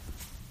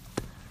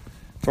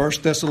1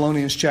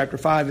 Thessalonians chapter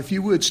 5. If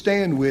you would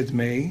stand with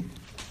me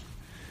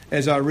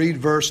as I read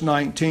verse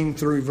 19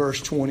 through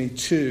verse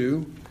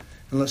 22.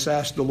 And let's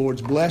ask the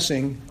Lord's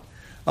blessing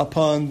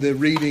upon the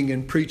reading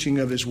and preaching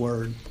of His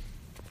Word.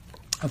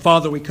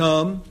 Father, we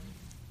come,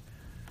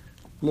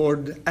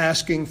 Lord,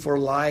 asking for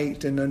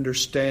light and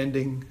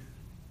understanding.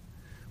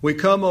 We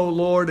come, O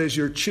Lord, as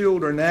your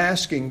children,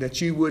 asking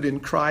that you would in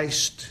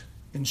Christ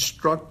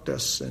instruct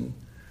us and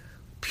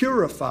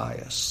purify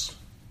us.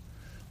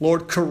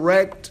 Lord,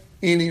 correct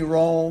any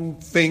wrong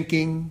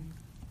thinking,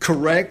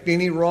 correct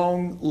any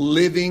wrong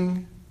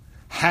living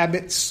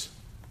habits.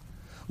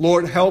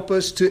 Lord, help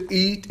us to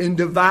eat and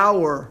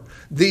devour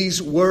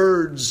these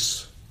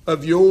words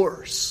of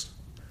yours.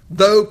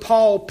 Though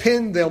Paul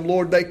penned them,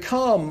 Lord, they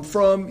come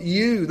from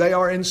you. They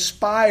are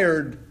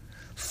inspired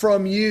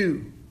from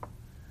you.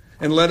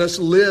 And let us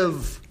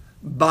live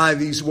by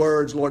these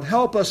words. Lord,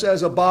 help us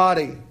as a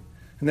body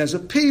and as a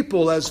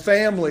people, as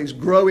families,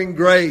 growing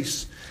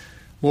grace.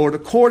 Lord,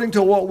 according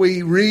to what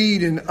we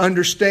read and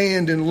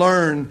understand and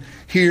learn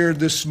here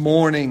this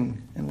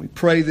morning. And we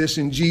pray this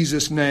in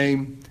Jesus'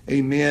 name.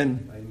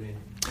 Amen. Amen.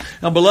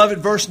 Now, beloved,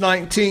 verse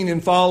 19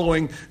 and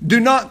following, do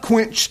not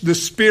quench the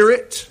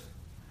Spirit.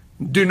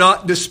 Do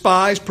not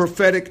despise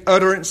prophetic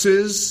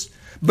utterances,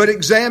 but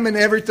examine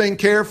everything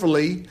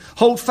carefully.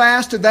 Hold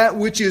fast to that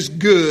which is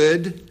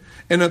good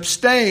and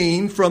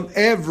abstain from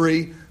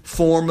every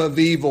form of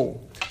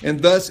evil.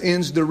 And thus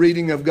ends the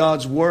reading of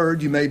God's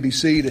Word. You may be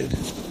seated.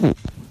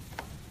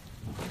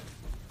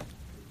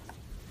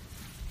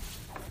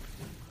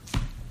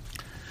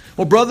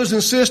 Well, brothers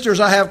and sisters,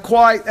 I have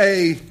quite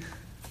a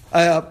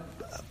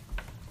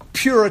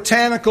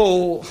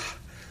puritanical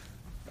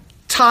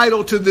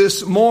title to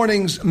this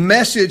morning's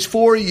message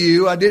for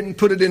you. I didn't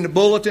put it in the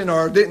bulletin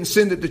or didn't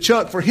send it to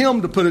Chuck for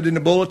him to put it in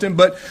the bulletin,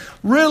 but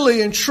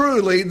really and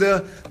truly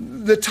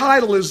the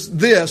title is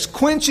this: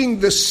 Quenching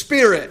the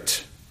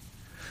Spirit.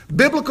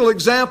 Biblical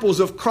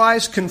examples of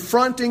Christ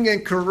confronting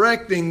and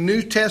correcting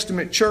New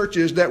Testament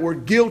churches that were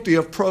guilty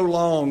of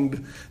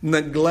prolonged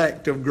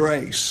neglect of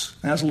grace.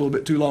 That's a little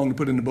bit too long to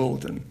put in the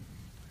bulletin.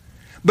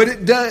 But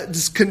it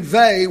does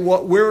convey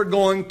what we're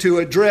going to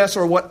address,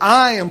 or what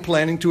I am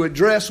planning to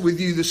address with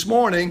you this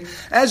morning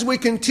as we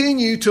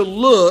continue to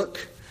look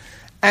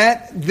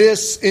at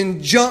this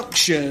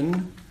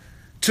injunction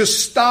to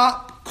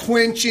stop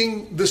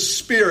quenching the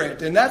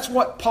Spirit. And that's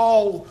what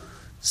Paul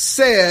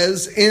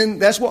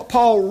that's what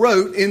Paul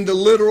wrote in the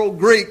literal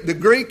Greek. The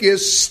Greek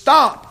is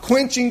stop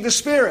quenching the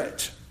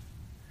Spirit.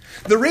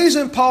 The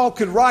reason Paul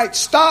could write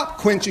stop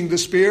quenching the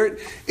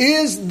Spirit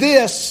is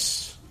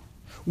this: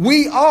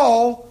 we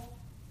all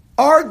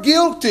are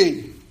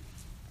guilty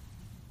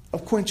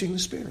of quenching the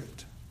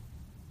Spirit.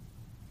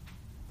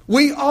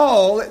 We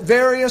all at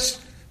various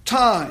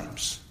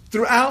times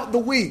throughout the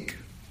week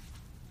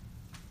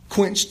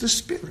quench the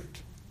Spirit.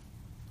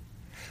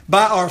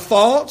 By our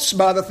thoughts,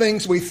 by the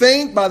things we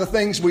think, by the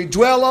things we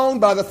dwell on,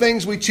 by the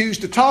things we choose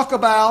to talk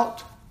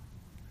about,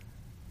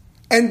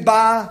 and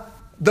by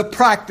the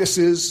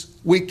practices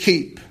we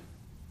keep.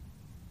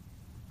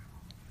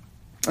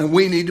 And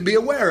we need to be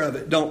aware of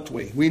it, don't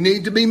we? We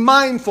need to be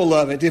mindful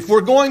of it. If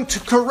we're going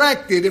to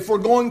correct it, if we're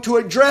going to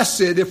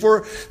address it, if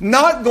we're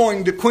not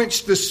going to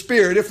quench the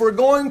Spirit, if we're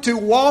going to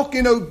walk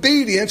in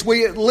obedience,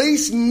 we at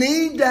least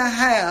need to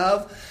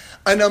have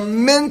a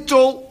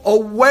mental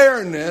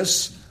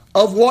awareness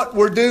of what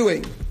we're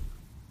doing.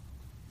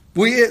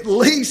 We at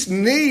least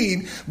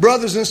need,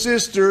 brothers and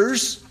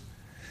sisters,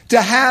 to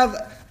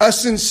have a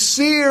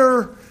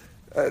sincere,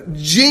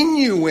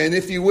 genuine,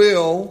 if you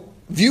will,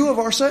 view of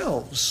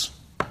ourselves.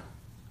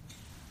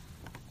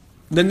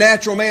 The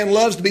natural man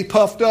loves to be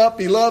puffed up.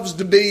 He loves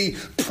to be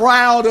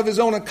proud of his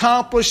own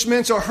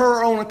accomplishments or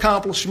her own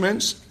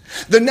accomplishments.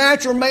 The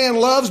natural man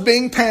loves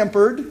being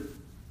pampered,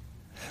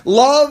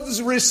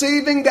 loves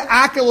receiving the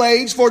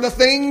accolades for the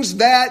things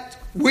that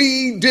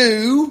we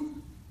do.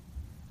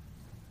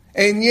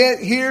 And yet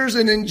here's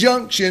an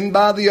injunction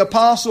by the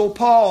Apostle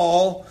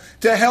Paul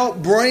to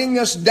help bring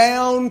us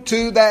down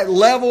to that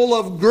level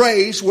of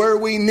grace where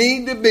we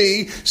need to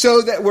be,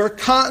 so that we're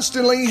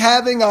constantly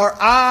having our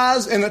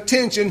eyes and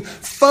attention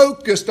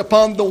focused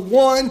upon the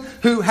one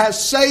who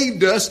has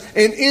saved us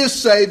and is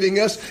saving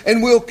us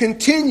and will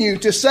continue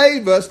to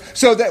save us,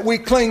 so that we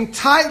cling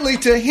tightly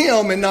to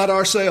Him and not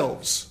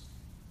ourselves.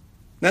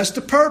 That's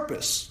the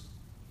purpose.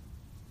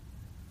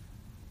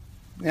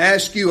 I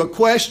ask you a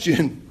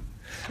question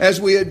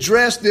as we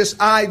address this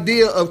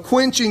idea of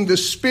quenching the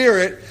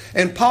Spirit,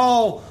 and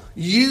Paul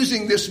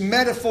using this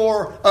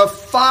metaphor of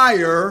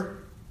fire.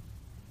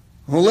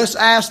 Well, let's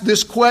ask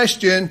this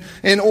question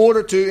in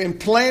order to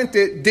implant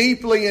it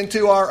deeply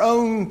into our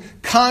own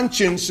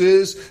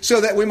consciences,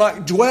 so that we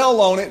might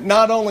dwell on it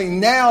not only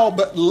now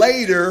but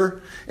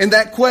later. And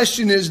that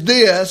question is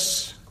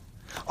this: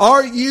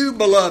 are you,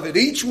 beloved,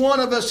 each one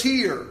of us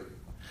here,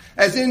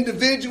 as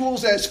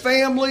individuals, as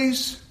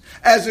families,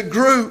 as a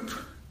group,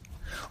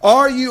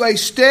 are you a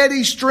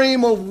steady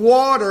stream of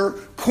water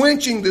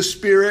quenching the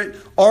Spirit?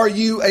 Are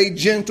you a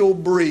gentle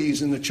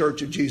breeze in the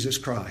church of Jesus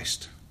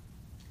Christ?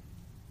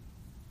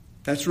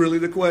 That's really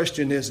the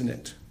question, isn't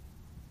it?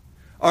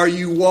 Are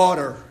you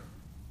water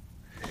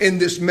in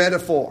this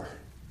metaphor?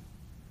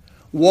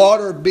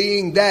 Water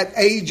being that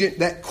agent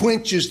that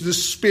quenches the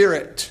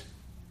Spirit,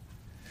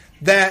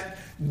 that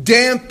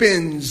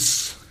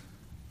dampens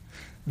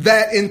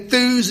that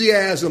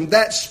enthusiasm,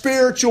 that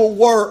spiritual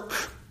work,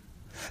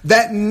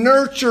 that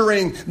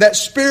nurturing, that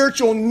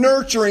spiritual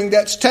nurturing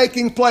that's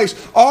taking place.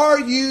 Are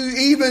you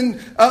even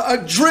a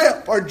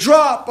drip or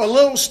drop, a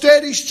little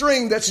steady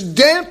stream that's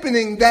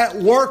dampening that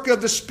work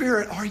of the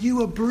Spirit? Are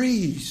you a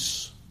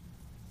breeze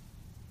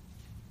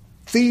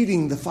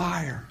feeding the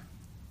fire,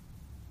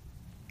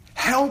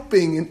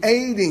 helping and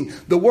aiding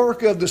the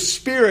work of the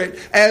Spirit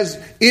as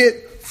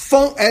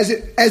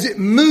it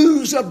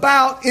moves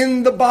about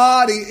in the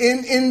body,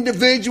 in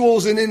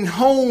individuals and in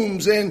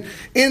homes and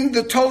in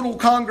the total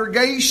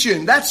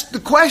congregation? That's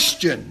the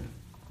question.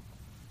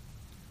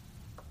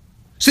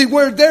 See,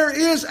 where there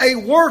is a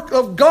work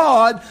of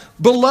God,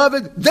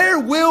 beloved, there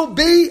will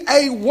be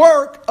a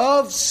work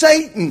of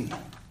Satan.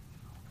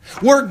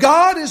 Where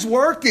God is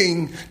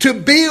working to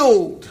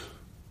build,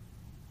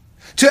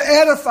 to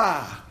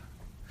edify,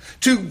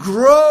 to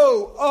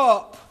grow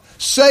up,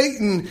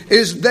 Satan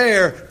is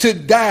there to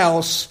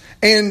douse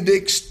and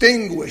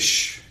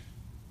extinguish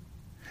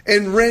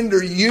and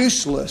render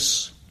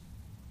useless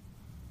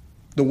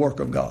the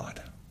work of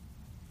God.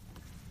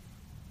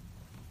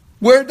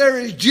 Where there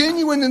is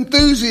genuine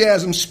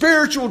enthusiasm,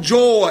 spiritual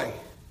joy,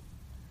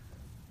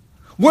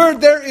 where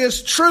there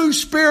is true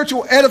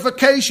spiritual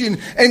edification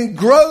and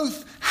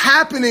growth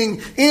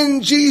happening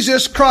in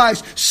Jesus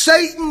Christ,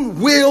 Satan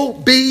will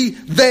be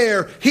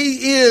there.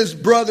 He is,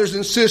 brothers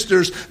and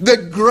sisters, the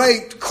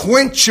great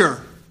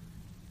quencher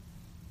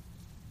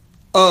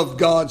of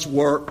God's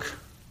work.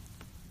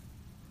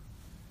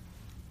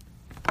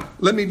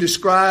 Let me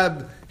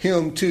describe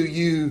him to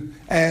you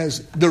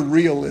as the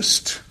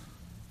realist,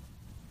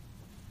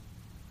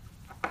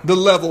 the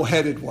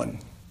level-headed one.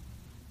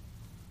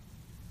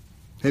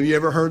 Have you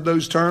ever heard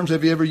those terms?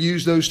 Have you ever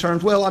used those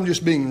terms? Well, I'm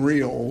just being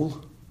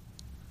real.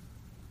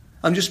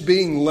 I'm just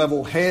being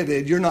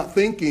level-headed. You're not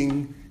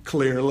thinking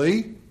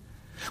clearly.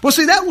 Well,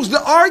 see, that was the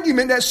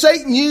argument that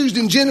Satan used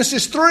in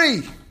Genesis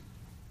 3.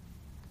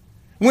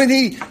 When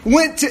he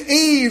went to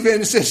Eve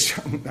and says,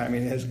 I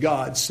mean, has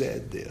God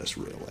said this,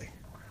 really?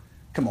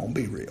 Come on,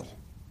 be real.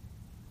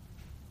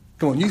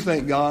 Come on, you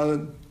think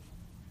God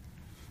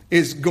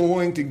is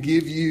going to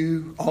give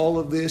you all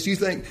of this? You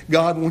think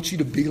God wants you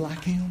to be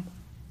like him?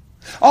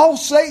 All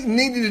Satan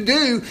needed to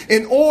do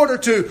in order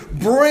to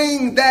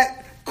bring that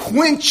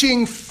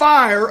quenching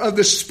fire of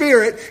the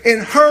Spirit in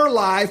her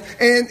life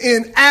and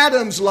in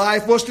Adam's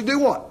life was to do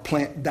what?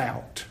 Plant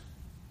doubt.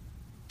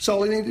 That's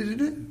all he needed to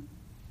do.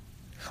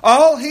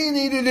 All he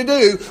needed to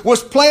do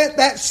was plant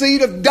that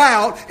seed of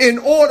doubt in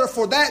order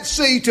for that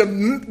seed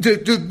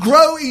to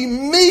grow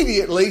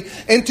immediately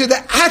into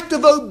the act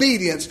of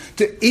obedience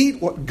to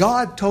eat what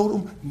God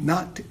told him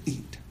not to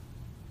eat.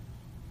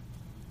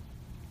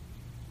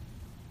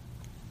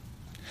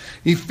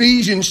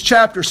 Ephesians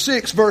chapter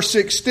 6, verse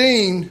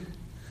 16,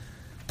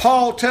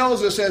 Paul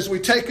tells us as we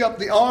take up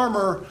the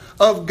armor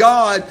of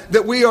God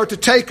that we are to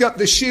take up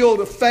the shield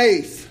of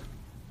faith.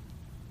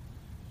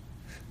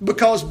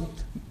 Because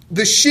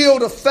the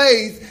shield of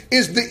faith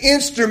is the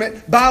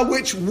instrument by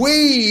which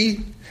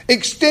we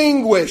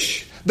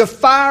extinguish the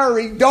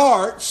fiery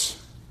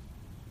darts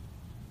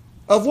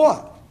of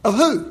what? Of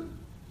who?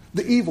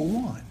 The evil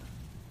one.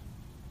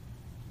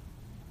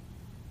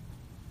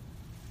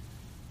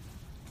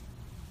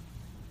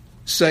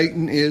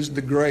 Satan is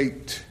the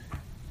great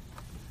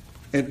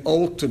and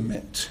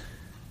ultimate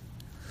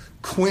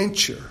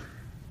quencher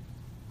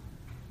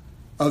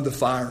of the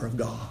fire of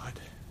God.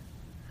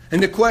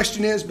 And the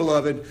question is,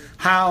 beloved,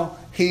 how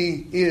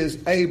he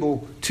is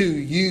able to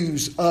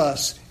use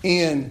us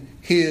in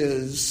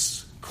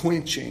his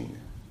quenching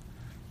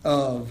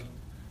of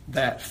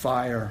that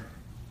fire.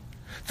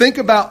 Think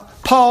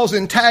about Paul's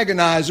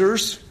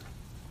antagonizers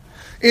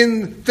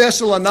in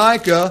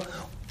Thessalonica.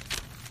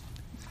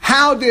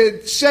 How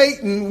did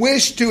Satan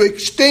wish to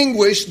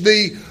extinguish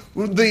the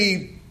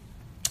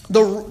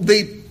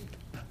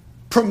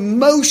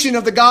promotion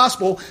of the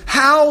gospel?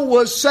 How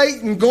was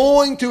Satan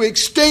going to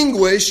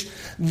extinguish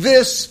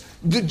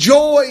the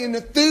joy and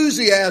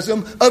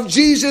enthusiasm of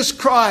Jesus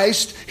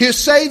Christ, his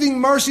saving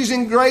mercies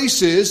and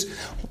graces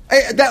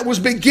that was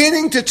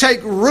beginning to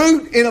take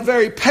root in a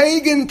very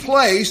pagan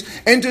place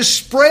and to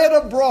spread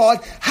abroad?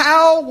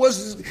 How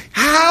was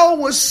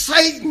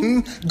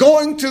Satan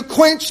going to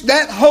quench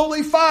that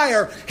holy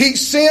fire? He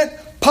sent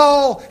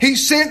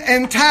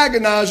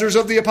antagonizers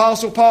of the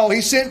Apostle Paul.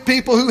 He sent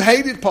people who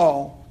hated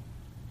Paul.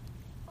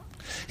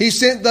 He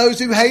sent those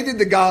who hated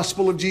the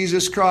gospel of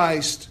Jesus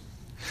Christ.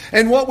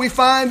 And what we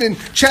find in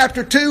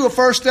chapter 2 of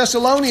 1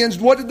 Thessalonians,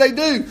 what did they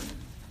do?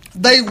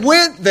 They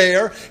went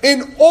there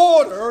in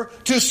order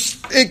to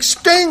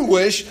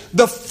extinguish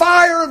the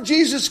fire of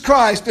Jesus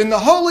Christ and the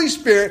Holy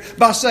Spirit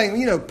by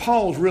saying,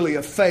 Paul's really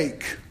a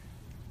fake.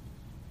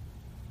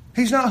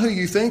 He's not who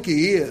you think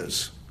he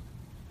is.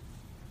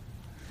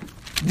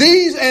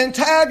 These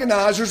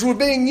antagonizers were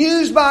being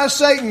used by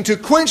Satan to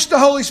quench the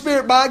Holy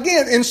Spirit by,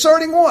 again,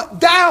 inserting what?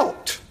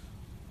 Doubt.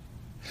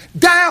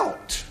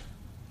 Doubt.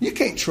 You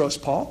can't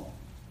trust Paul.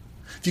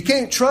 If you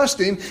can't trust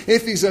him,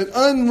 if he's an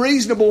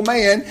unreasonable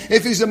man,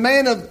 if he's a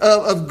man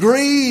of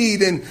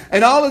greed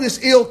and all of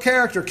this ill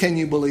character, can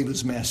you believe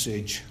his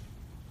message?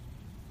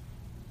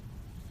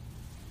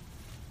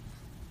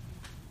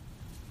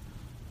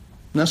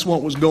 And that's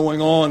what was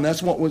going on.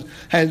 That's what was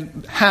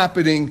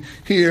happening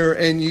here.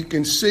 And you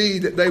can see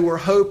that they were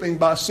hoping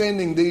by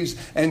sending these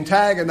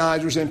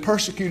antagonizers and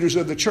persecutors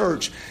of the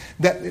church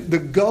that the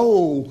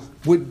goal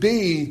would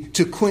be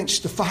to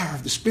quench the fire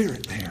of the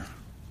Spirit there.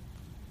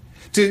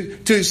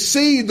 To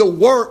see the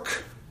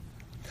work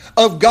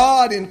of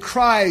God in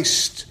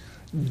Christ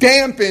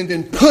dampened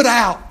and put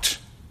out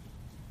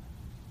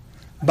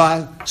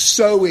by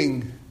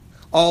sowing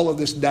all of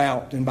this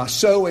doubt and by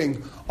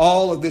sowing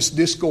all of this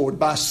discord,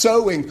 by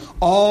sowing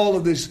all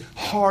of these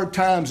hard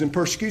times and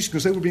persecution,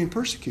 because they were being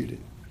persecuted.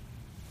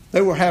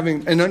 They were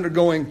having and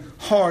undergoing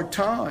hard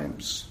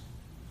times.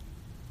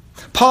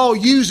 Paul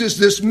uses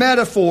this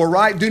metaphor,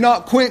 right? Do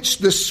not quench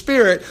the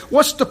Spirit.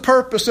 What's the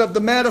purpose of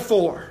the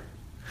metaphor?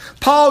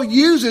 Paul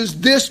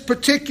uses this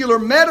particular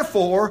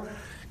metaphor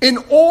in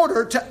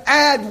order to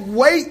add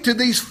weight to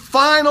this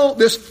final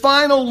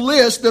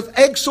list of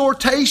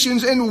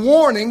exhortations and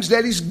warnings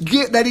that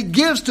he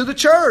gives to the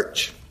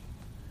church.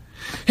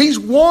 He's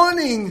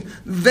warning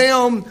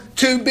them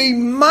to be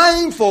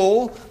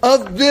mindful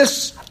of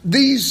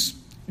these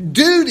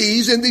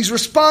duties and these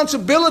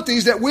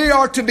responsibilities that we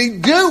are to be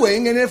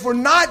doing. And if we're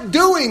not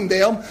doing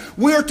them,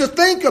 we're to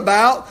think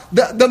about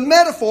the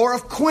metaphor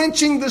of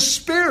quenching the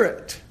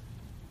Spirit.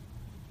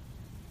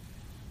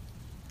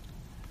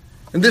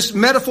 And this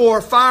metaphor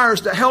of fire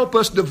is to help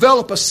us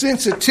develop a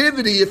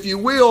sensitivity, if you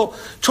will,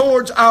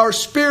 towards our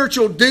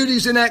spiritual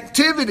duties and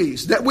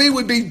activities. That we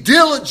would be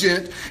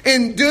diligent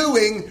in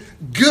doing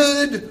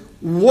good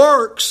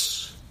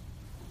works.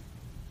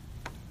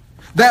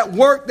 That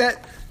work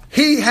that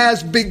He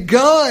has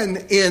begun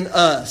in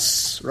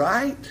us,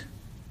 right?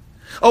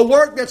 A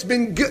work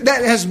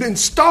that has been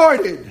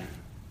started.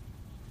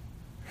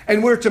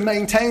 And we're to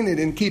maintain it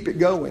and keep it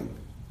going.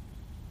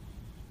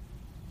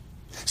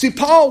 See,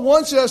 Paul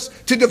wants us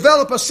to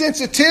develop a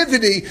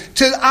sensitivity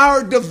to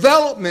our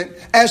development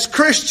as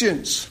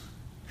Christians.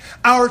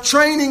 Our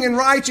training in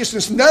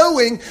righteousness,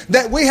 knowing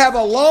that we have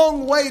a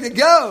long way to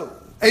go,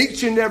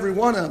 each and every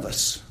one of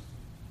us.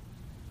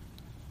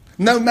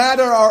 No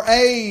matter our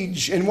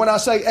age, and when I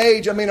say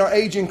age, I mean our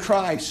age in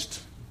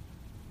Christ.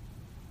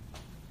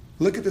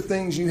 Look at the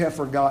things you have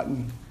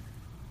forgotten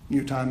in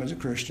your time as a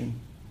Christian.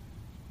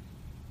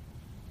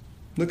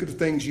 Look at the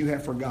things you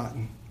have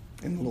forgotten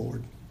in the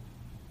Lord.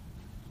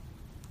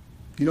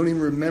 You don't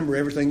even remember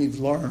everything you've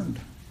learned.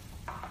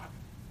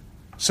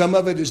 Some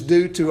of it is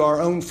due to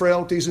our own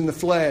frailties in the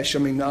flesh. I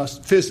mean, our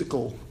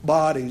physical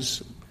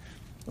bodies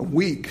are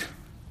weak.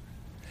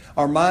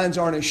 Our minds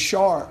aren't as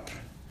sharp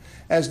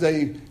as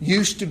they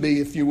used to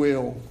be, if you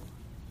will.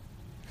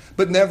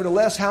 But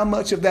nevertheless, how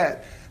much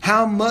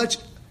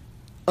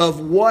of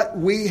what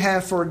we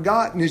have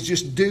forgotten is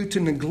just due to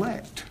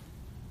neglect?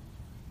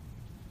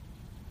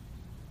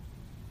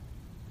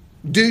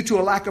 Due to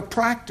a lack of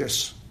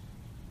practice?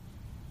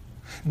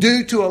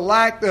 Due to a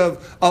lack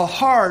of a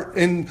heart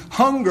and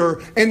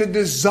hunger and a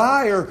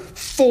desire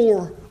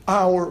for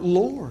our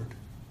Lord?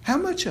 How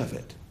much of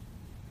it?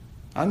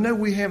 I know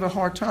we have a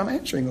hard time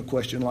answering a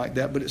question like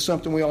that, but it's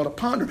something we ought to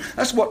ponder.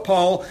 That's what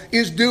Paul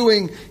is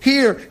doing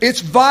here. It's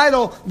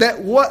vital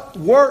that what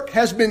work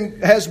has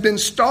been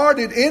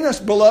started in us,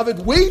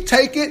 beloved, we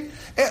take it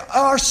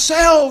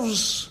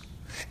ourselves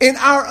in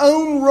our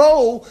own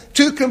role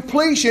to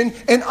completion,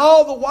 and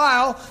all the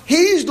while,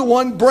 He's the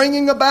one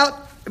bringing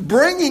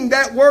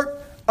that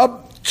work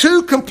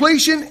to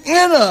completion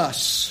in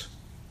us.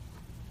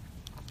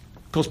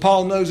 Because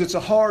Paul knows it's a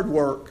hard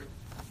work.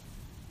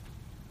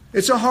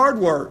 It's a hard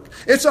work.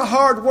 It's a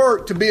hard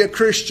work to be a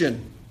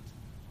Christian.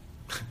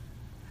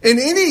 In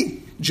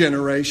any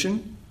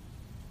generation.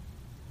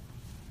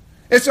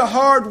 It's a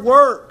hard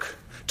work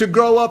to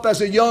grow up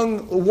as a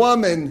young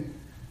woman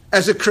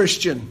as a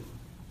Christian.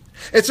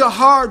 It's a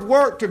hard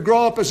work to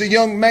grow up as a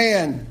young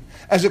man,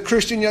 as a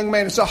Christian young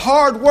man. It's a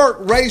hard work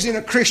raising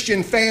a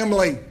Christian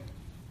family.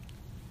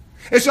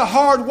 It's a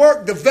hard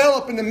work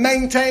developing and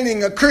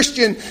maintaining a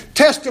Christian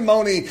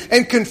testimony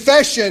and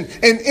confession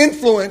and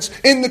influence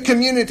in the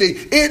community.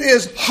 It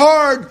is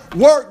hard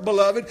work,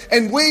 beloved,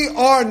 and we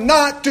are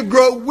not to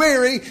grow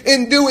weary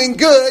in doing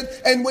good,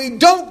 and we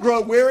don't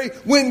grow weary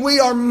when we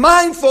are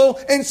mindful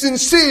and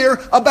sincere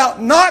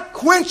about not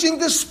quenching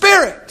the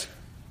Spirit.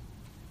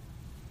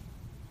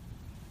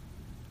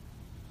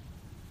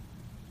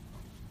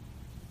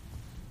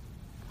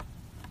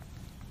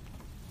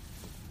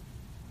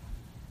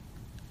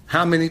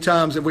 How many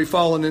times have we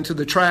fallen into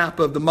the trap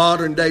of the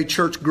modern day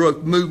church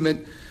growth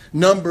movement?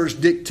 Numbers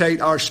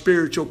dictate our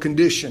spiritual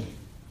condition.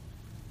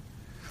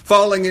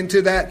 Falling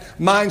into that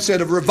mindset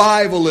of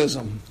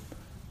revivalism.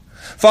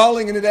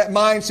 Falling into that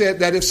mindset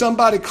that if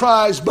somebody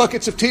cries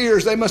buckets of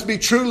tears, they must be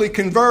truly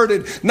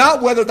converted.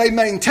 Not whether they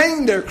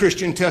maintain their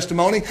Christian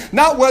testimony,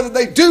 not whether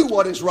they do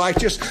what is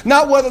righteous,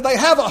 not whether they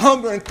have a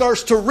hunger and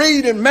thirst to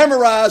read and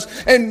memorize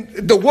and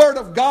the Word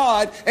of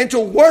God and to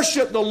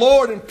worship the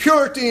Lord in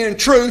purity and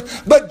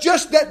truth, but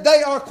just that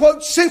they are,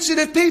 quote,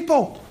 sensitive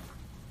people.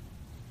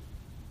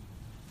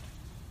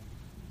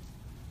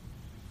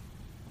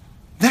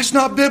 That's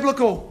not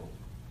biblical.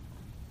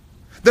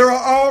 There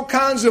are all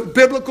kinds of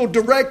biblical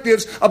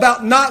directives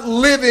about not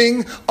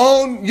living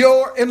on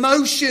your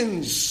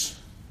emotions.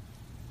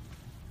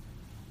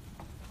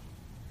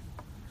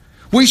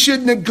 We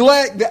should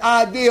neglect the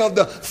idea of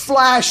the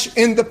flash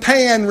in the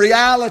pan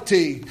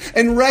reality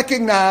and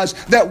recognize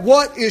that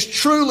what is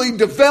truly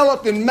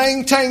developed and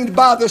maintained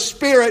by the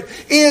Spirit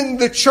in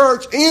the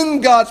church, in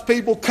God's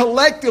people,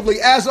 collectively,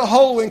 as a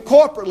whole and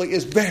corporately,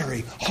 is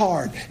very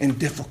hard and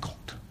difficult.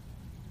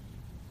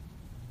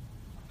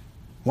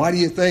 Why do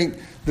you think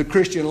the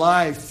Christian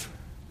life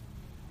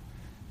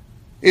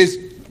is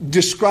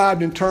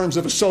described in terms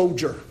of a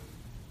soldier?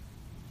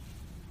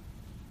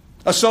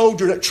 A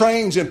soldier that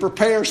trains and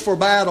prepares for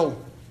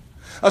battle.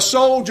 A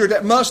soldier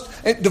that must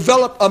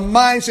develop a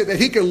mindset that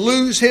he can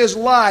lose his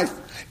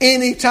life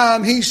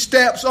anytime he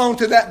steps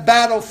onto that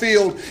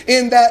battlefield,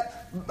 in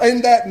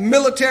that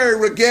military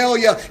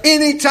regalia.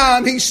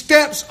 Anytime he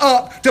steps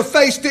up to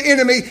face the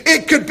enemy,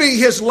 it could be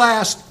his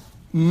last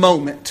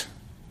moment.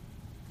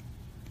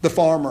 The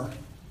farmer.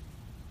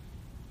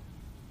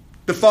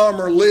 The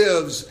farmer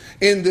lives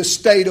in this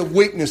state of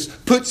weakness,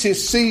 puts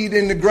his seed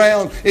in the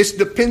ground. It's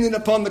dependent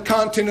upon the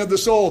content of the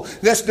soil.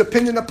 That's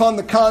dependent upon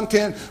the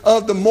content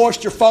of the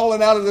moisture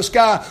falling out of the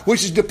sky,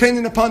 which is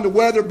dependent upon the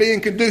weather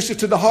being conducive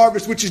to the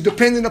harvest, which is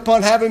dependent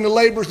upon having the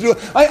laborers do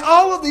it.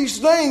 All of these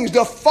things,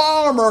 the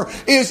farmer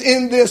is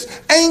in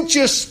this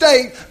anxious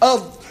state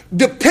of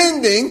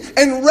depending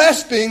and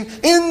resting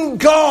in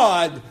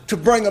God to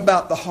bring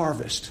about the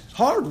harvest. It's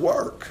hard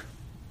work.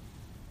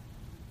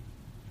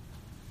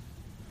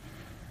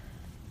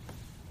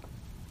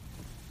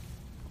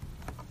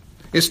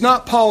 It's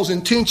not Paul's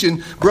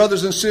intention,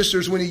 brothers and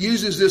sisters, when he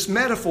uses this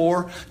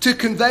metaphor, to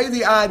convey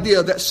the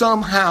idea that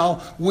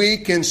somehow we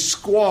can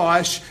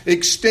squash,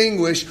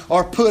 extinguish,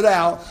 or put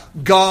out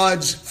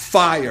God's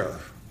fire.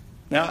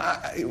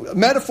 Now,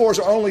 metaphors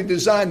are only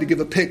designed to give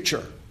a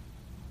picture.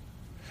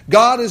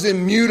 God is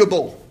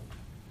immutable.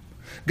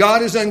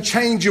 God is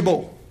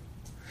unchangeable.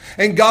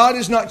 And God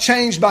is not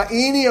changed by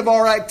any of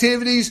our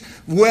activities,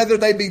 whether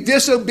they be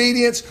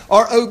disobedience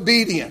or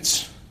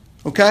obedience.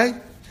 Okay?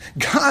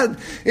 God,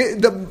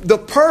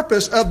 the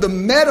purpose of the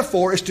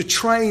metaphor is to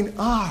train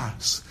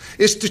us.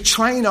 It's to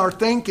train our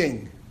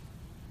thinking.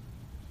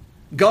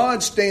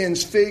 God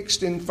stands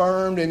fixed and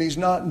firm, and He's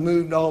not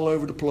moved all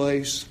over the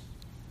place.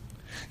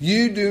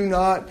 You do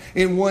not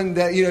in one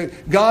day,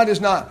 God is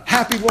not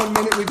happy one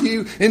minute with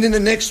you, and then the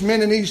next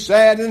minute He's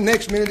sad, and the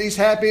next minute He's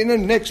happy, and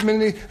then the next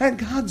minute and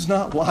God's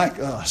not like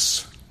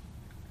us.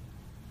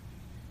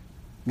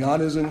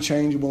 God is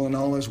unchangeable in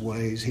all His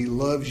ways. He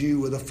loves you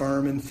with a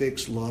firm and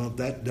fixed love.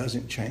 That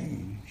doesn't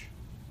change.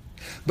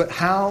 But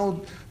how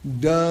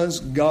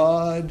does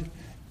God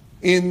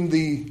in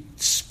the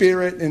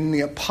Spirit and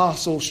the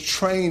apostles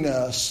train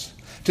us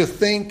to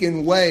think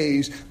in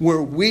ways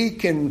where we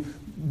can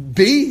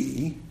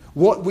be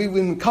what we've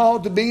been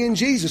called to be in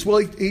Jesus? Well,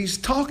 He's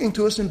talking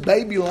to us in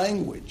baby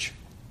language.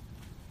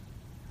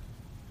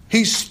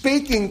 He's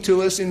speaking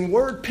to us in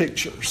word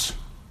pictures.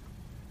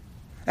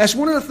 That's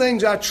one of the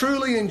things I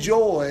truly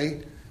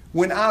enjoy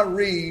when I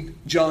read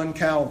John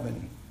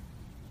Calvin.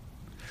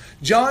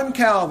 John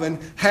Calvin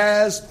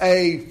has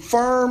a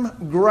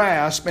firm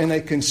grasp and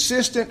a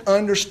consistent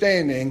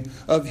understanding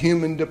of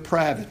human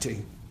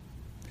depravity.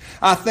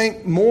 I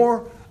think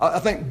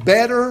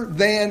better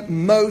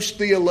than most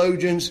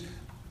theologians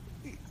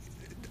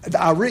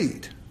I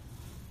read.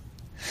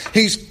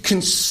 He's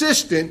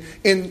consistent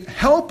in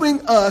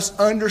helping us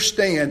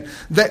understand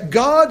that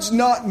God's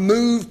not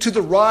moved to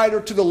the right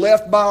or to the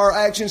left by our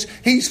actions.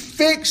 He's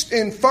fixed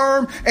and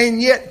firm,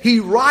 and yet He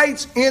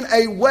writes in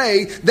a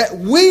way that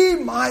we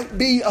might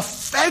be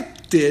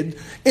affected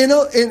in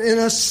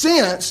a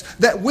sense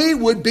that we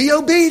would be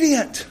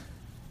obedient.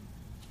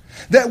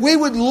 That we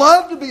would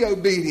love to be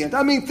obedient.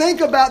 I mean,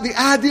 think about the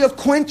idea of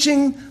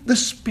quenching the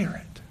Spirit.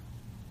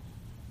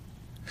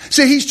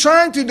 See, he's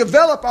trying to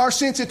develop our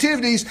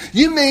sensitivities.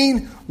 You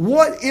mean,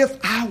 what if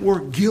I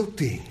were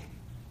guilty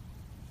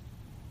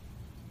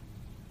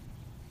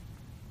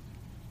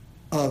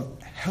of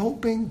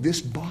helping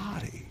this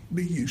body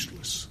be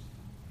useless?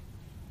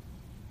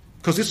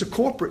 Because it's a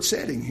corporate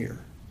setting here.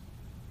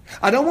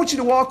 I don't want you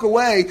to walk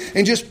away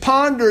and just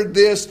ponder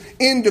this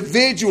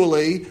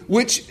individually,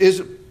 which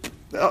is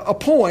a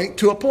point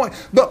to a point.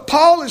 But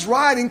Paul is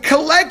writing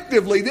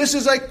collectively. This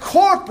is a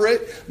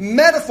corporate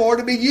metaphor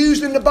to be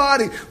used in the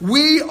body.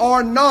 We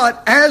are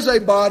not, as a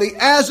body,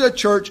 as a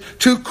church,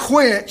 to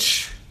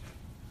quench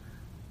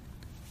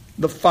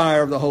the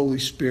fire of the Holy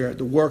Spirit,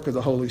 the work of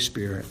the Holy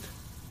Spirit.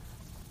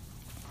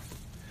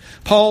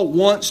 Paul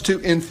wants to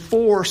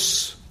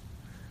enforce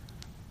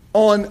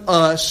on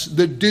us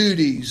the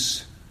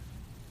duties,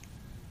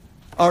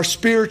 our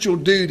spiritual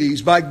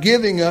duties, by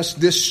giving us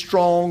this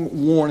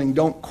strong warning.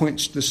 Don't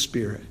quench the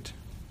Spirit,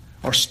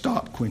 or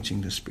stop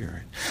quenching the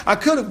Spirit. I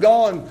could have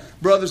gone,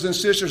 brothers and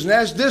sisters, and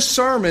as this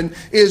sermon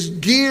is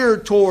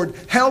geared toward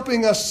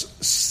helping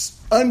us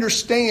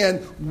understand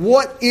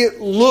what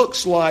it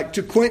looks like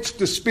to quench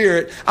the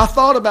Spirit, I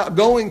thought about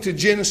going to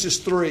Genesis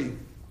 3.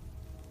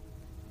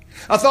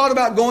 I thought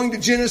about going to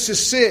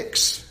Genesis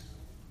 6.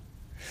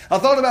 I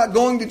thought about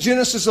going to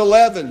Genesis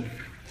 11.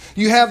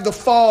 You have the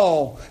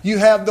fall, you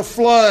have the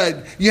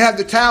flood, you have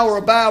the Tower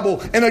of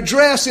Babel, and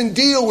address and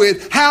deal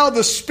with how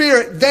the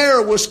Spirit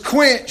there was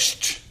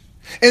quenched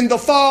in the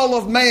fall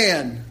of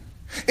man,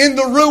 in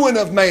the ruin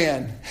of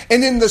man,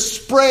 and in the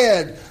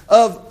spread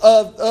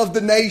of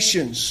the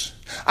nations.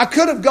 I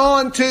could have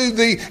gone to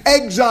the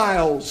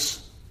exiles.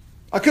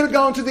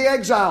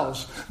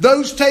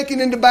 Those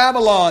taken into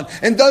Babylon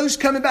and those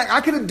coming back.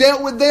 I could have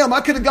dealt with them. I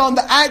could have gone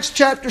to Acts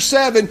chapter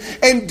 7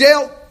 and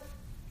dealt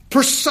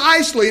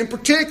precisely and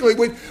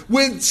particularly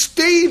with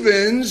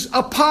Stephen's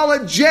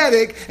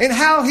apologetic and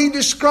how he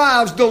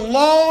describes the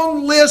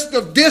long list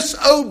of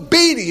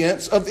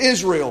disobedience of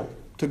Israel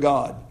to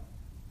God,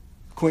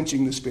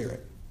 quenching the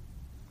Spirit.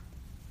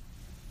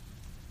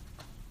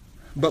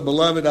 But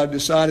beloved, I've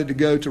decided to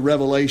go to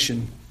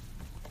Revelation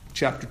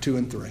chapter 2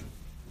 and 3.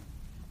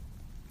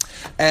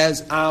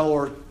 As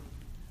the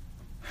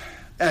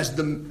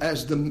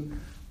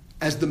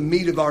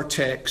meat of our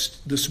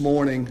text this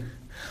morning,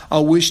 I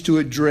wish to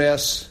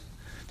address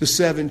the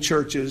 7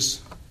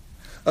 churches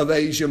of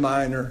Asia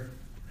Minor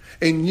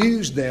and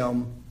use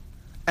them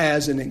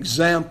as an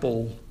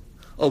example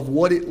of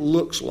what it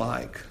looks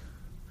like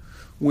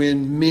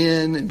when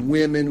men and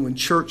women, when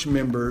church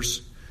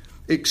members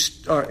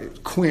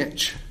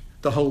quench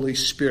the Holy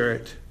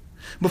Spirit.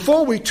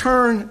 Before we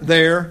turn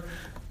there,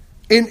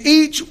 in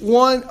each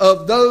one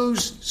of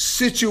those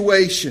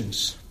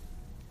situations,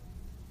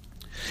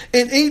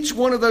 and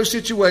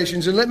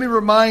let me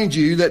remind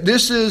you that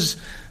this is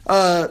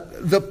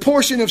the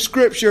portion of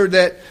Scripture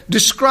that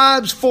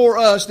describes for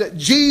us that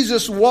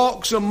Jesus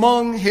walks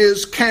among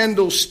His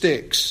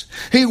candlesticks.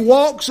 He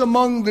walks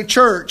among the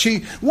church.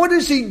 What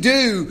does He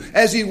do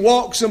as He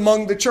walks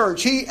among the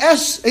church? He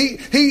estimates.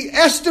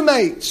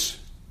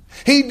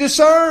 He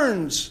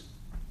discerns.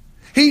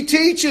 He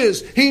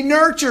teaches, He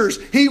nurtures,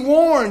 He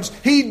warns,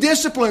 He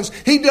disciplines.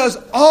 He does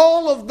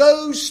all of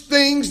those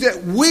things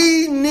that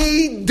we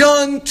need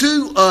done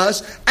to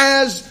us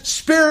as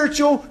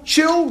spiritual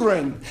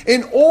children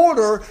in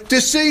order to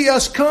see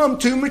us come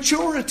to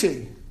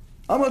maturity.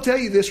 I'm going to tell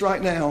you this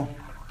right now.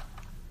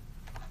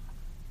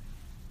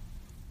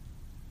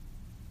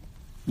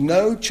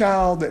 No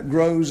child that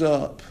grows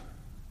up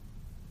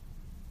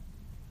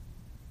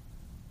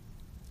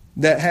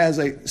that has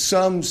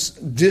some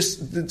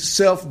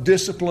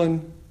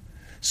self-discipline,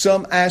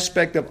 some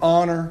aspect of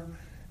honor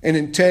and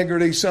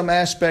integrity, some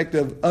aspect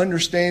of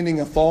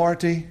understanding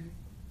authority,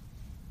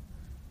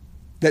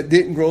 that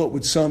didn't grow up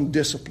with some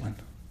discipline.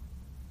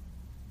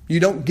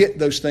 You don't get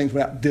those things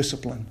without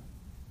discipline.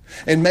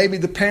 And maybe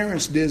the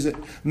parents did it.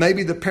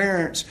 Maybe the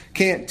parents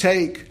can't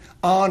take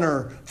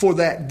honor for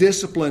that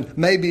discipline.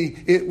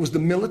 Maybe it was the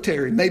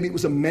military. Maybe it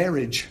was a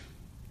marriage.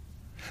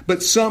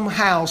 But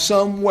somehow,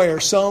 somewhere,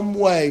 some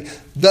way,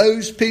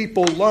 those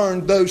people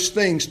learned those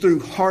things through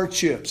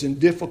hardships and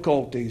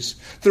difficulties,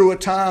 through a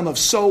time of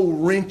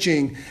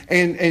soul-wrenching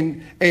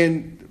and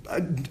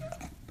a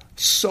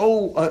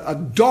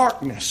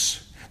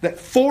darkness that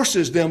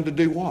forces them to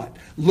do what?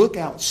 Look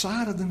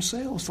outside of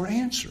themselves for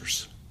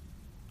answers.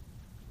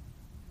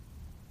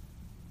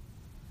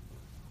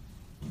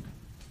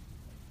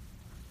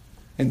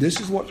 And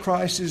this is what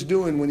Christ is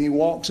doing when He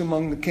walks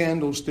among the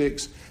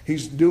candlesticks.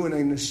 He's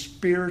doing a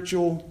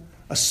spiritual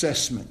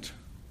assessment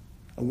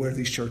of where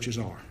these churches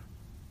are.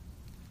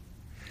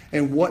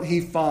 And what He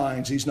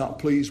finds, He's not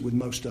pleased with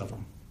most of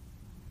them.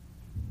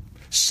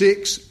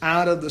 6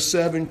 out of the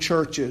 7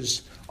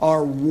 churches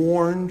are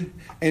warned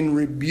and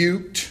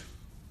rebuked.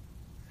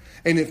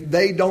 And if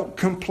they don't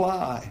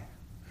comply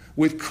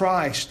with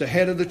Christ, the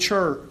head of the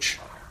church,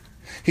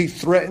 He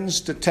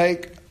threatens to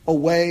take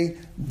away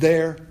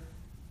their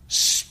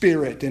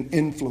spirit and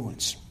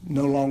influence,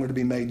 no longer to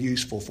be made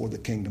useful for the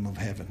kingdom of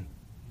heaven.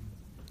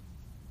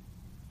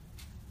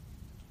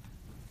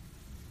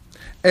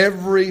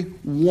 Every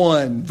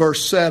one,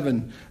 verse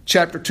 7,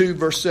 chapter 2,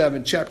 verse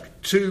 7, chapter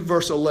 2,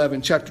 verse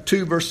 11, chapter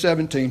 2, verse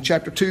 17,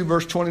 chapter 2,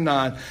 verse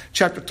 29,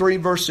 chapter 3,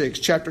 verse 6,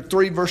 chapter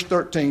 3, verse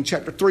 13,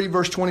 chapter 3,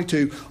 verse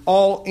 22,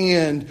 all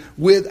end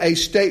with a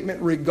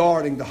statement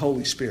regarding the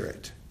Holy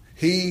Spirit.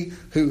 He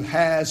who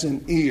has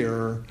an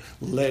ear,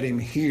 let him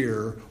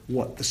hear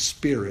what the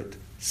Spirit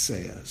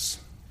says.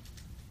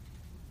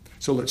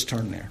 So let's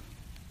turn there.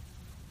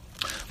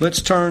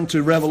 Let's turn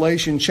to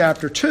Revelation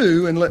chapter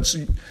 2 and let's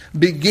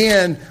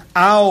begin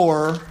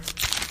our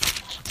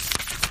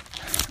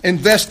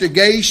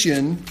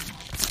investigation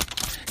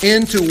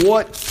into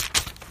what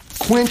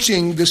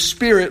quenching the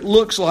Spirit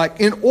looks like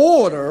in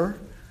order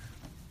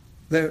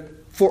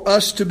for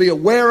us to be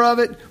aware of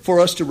it, for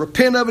us to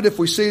repent of it if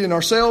we see it in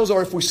ourselves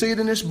or if we see it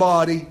in this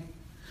body,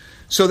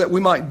 so that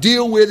we might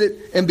deal with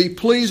it and be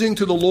pleasing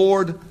to the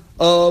Lord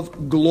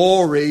of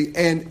glory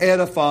and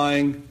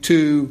edifying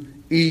to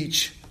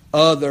each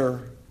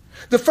other.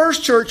 The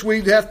first church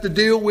we'd have to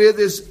deal with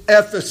is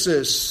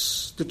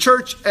Ephesus, the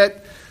church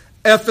at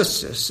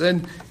Ephesus.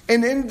 And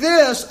in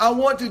this, I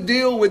want to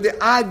deal with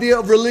the idea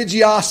of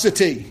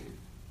religiosity.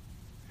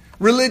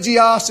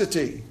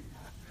 Religiosity.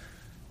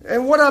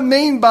 And what I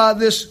mean by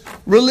this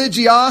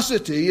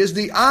religiosity is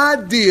the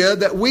idea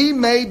that we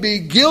may be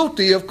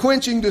guilty of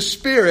quenching the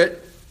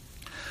Spirit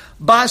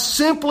by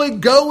simply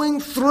going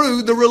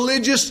through the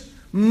religious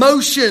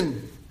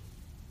motion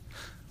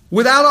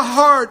without a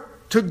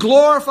heart to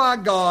glorify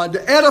God,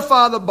 to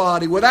edify the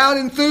body, without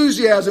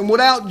enthusiasm,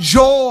 without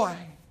joy,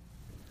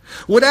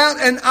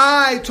 without an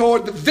eye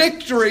toward the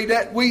victory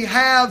that we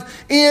have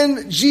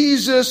in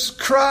Jesus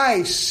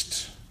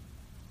Christ.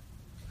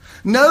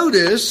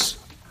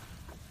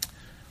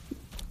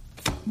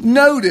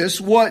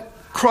 Notice what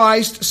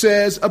Christ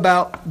says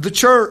about the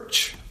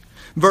church.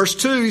 Verse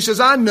 2, he says,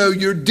 I know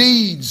your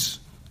deeds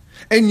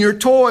and your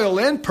toil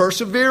and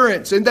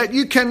perseverance, and that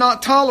you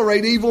cannot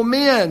tolerate evil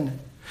men.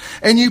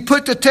 And you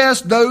put to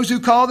test those who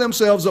call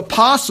themselves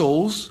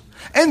apostles,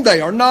 and they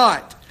are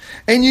not.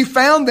 And you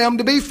found them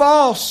to be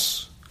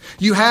false.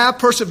 You have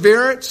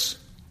perseverance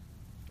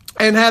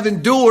and have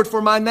endured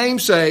for my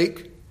name's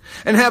sake,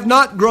 and have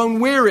not grown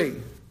weary.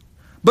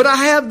 But I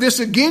have this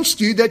against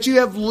you, that you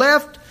have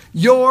left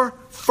your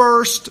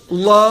first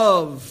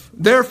love.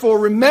 Therefore,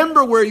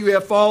 remember where you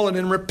have fallen,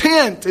 and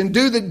repent, and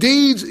do the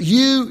deeds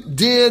you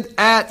did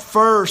at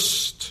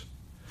first.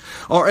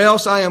 Or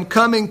else I am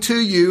coming to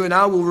you, and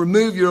I will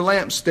remove your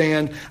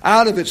lampstand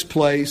out of its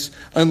place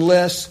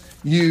unless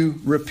you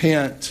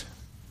repent.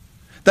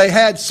 They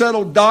had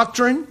settled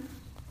doctrine.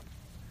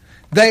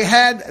 They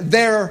had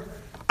their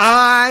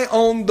eye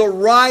on the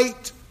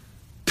right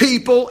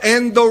people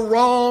and the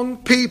wrong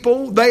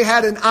people. They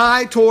had an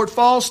eye toward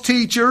false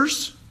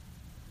teachers.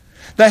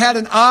 They had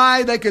an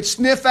eye, they could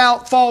sniff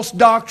out false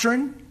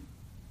doctrine.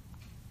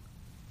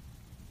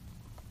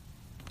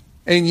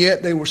 And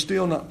yet they were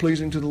still not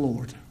pleasing to the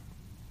Lord.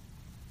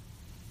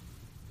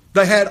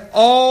 They had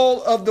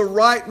all of the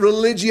right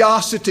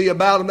religiosity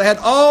about them. They had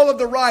all of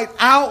the right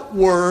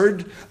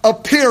outward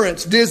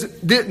appearance,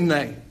 didn't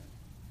they?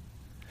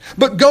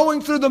 But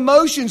going through the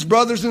motions,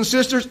 brothers and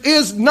sisters,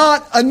 is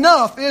not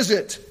enough, is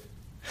it?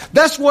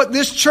 That's what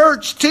this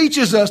church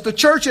teaches us. The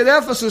church at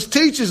Ephesus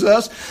teaches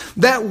us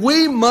that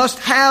we must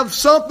have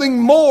something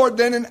more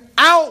than an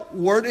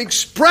outward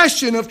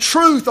expression of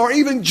truth or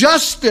even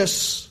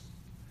justice.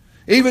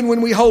 Even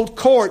when we hold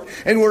court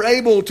and we're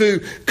able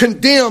to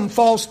condemn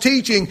false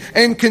teaching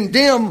and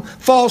condemn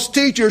false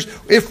teachers,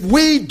 if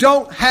we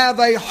don't have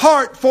a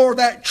heart for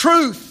that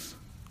truth,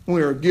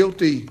 we are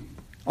guilty,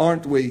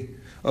 aren't we,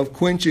 of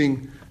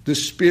quenching the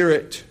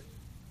Spirit.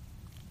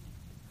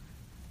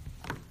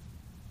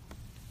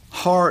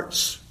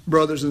 Hearts,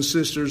 brothers and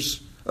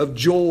sisters, of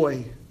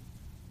joy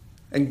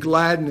and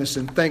gladness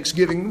and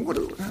thanksgiving.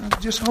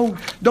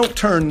 Don't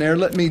turn there.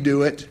 Let me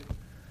do it.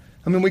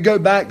 I mean, we go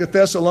back to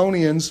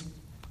Thessalonians,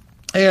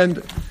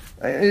 and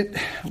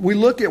we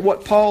look at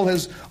what Paul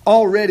has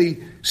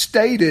already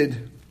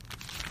stated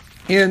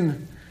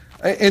in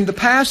the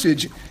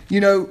passage.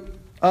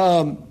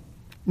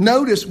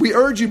 Notice, we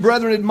urge you,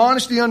 brethren,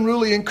 admonish the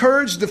unruly,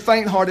 encourage the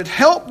faint-hearted,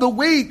 help the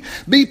weak,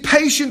 be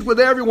patient with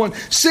everyone.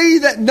 See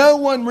that no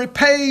one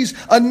repays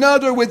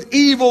another with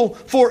evil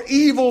for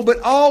evil, but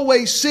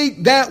always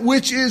seek that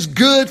which is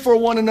good for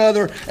one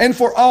another and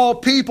for all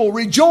people.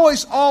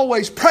 Rejoice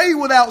always, pray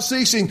without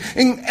ceasing,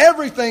 in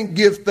everything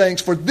give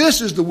thanks, for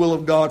this is the will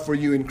of God for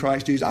you in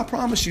Christ Jesus. I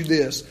promise you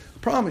this,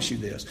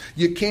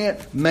 you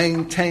can't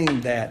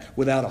maintain that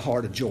without a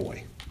heart of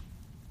joy.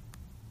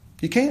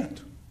 You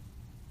can't.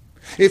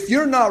 If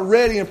you're not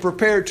ready and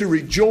prepared to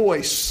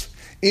rejoice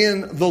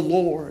in the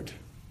Lord.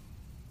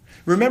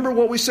 Remember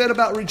what we said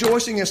about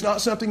rejoicing? It's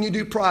not something you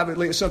do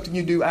privately. It's something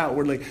you do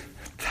outwardly.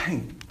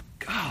 Thank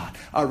God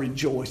I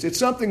rejoice. It's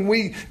something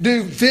we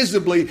do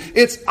visibly.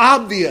 It's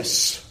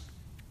obvious.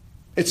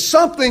 It's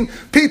something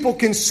people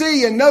can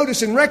see and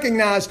notice and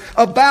recognize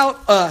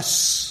about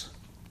us.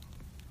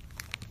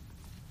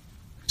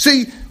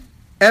 See,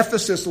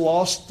 Ephesus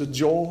lost the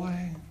joy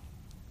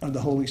of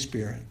the Holy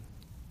Spirit.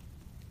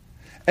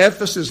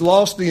 Ephesus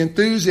lost the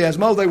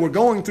enthusiasm. Oh, they were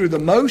going through the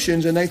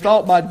motions, and they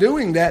thought by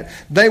doing that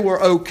they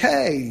were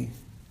okay.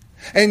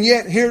 And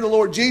yet here the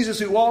Lord Jesus,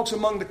 who walks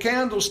among the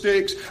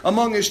candlesticks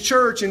among His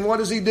church, and what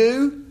does He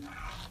do?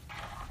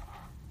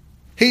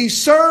 He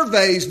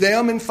surveys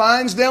them and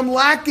finds them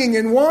lacking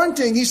and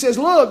wanting. He says,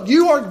 look,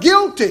 you are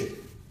guilty.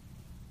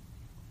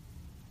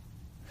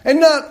 And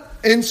not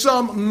in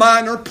some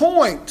minor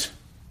point.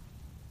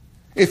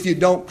 If you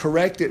don't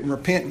correct it and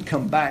repent and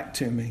come back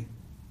to me.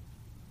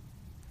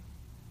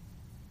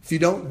 If you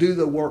don't do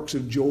the works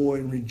of joy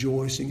and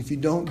rejoicing, if you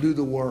don't do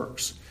the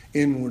works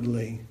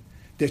inwardly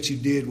that you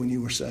did when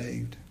you were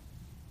saved,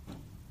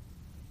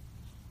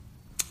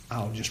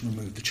 I'll just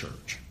remove the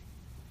church.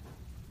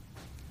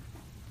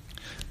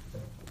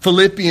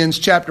 Philippians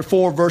chapter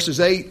 4, verses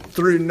 8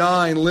 through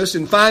 9.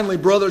 Listen, finally,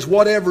 brothers,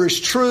 whatever is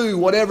true,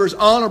 whatever is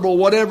honorable,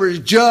 whatever is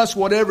just,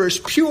 whatever is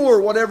pure,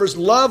 whatever is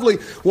lovely,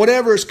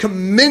 whatever is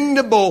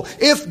commendable,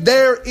 if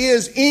there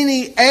is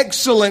any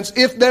excellence,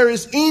 if there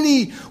is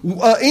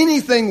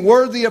anything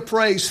worthy of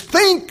praise,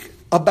 think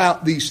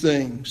about these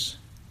things.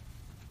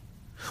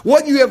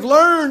 What you have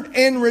learned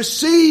and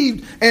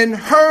received and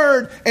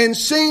heard and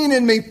seen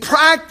in me,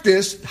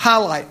 practice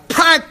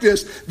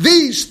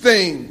these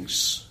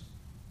things.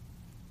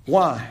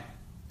 Why?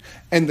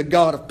 And the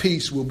God of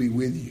peace will be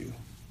with you.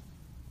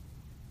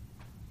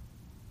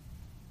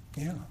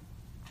 Yeah.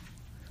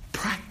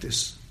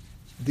 Practice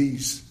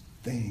these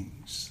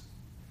things,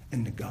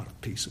 and the God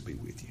of peace will be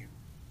with you.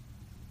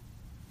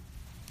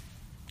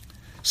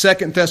 2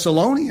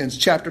 Thessalonians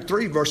chapter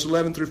 3, verse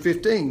 11 through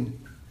 15.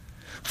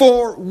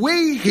 For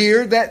we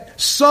hear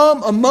that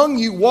some among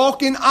you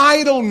walk in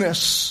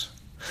idleness,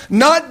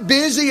 not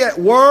busy at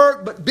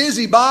work, but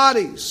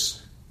busybodies.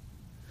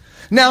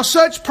 Now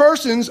such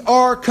persons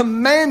are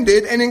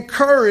commanded and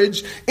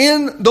encouraged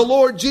in the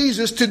Lord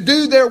Jesus to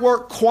do their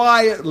work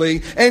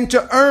quietly and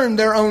to earn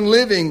their own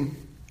living.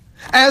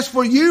 As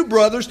for you,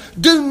 brothers,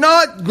 do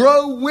not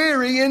grow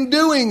weary in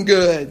doing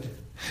good.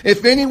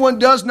 If anyone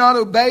does not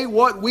obey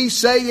what we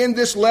say in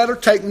this letter,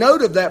 take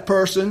note of that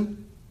person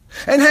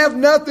and have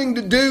nothing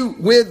to do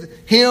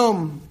with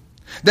him,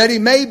 that he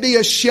may be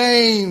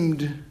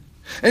ashamed.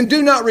 And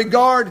do not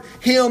regard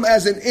him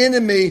as an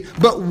enemy,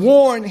 but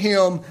warn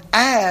him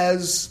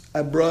as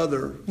a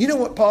brother. You know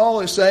what Paul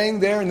is saying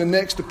there in the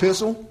next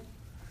epistle?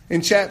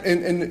 In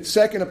the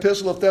second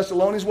epistle of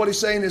Thessalonians, what he's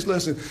saying is,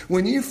 listen,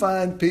 when you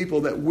find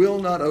people that will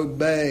not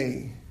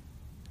obey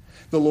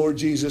the Lord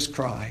Jesus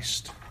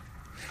Christ,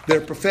 they're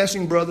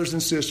professing brothers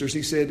and sisters,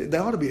 he said, they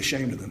ought to be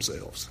ashamed of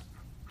themselves.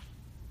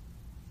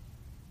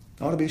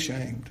 They ought to be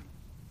ashamed.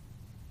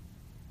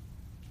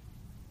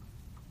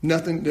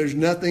 There's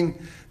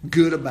nothing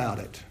good about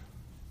it.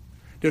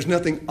 There's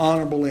nothing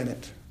honorable in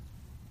it.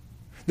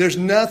 There's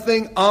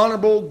nothing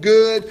honorable,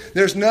 good.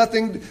 There's no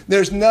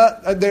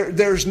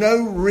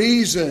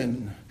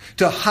reason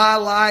to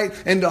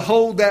highlight and to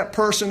hold that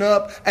person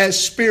up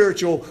as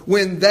spiritual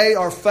when they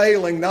are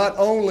failing, not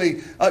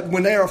only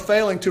when they are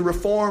failing to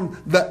reform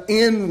the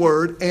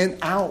inward and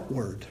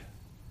outward.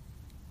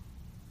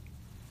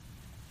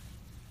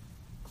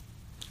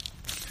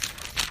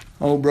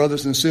 Oh,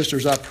 brothers and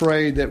sisters, I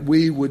pray that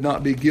we would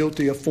not be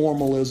guilty of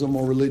formalism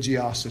or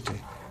religiosity.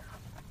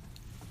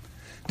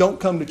 Don't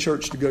come to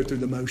church to go through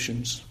the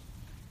motions.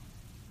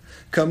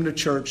 Come to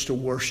church to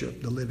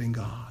worship the living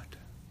God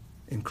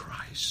in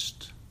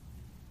Christ.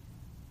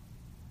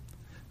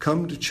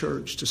 Come to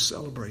church to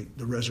celebrate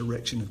the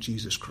resurrection of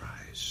Jesus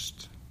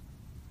Christ.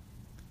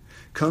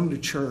 Come to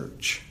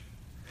church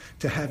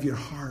to have your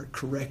heart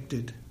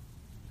corrected,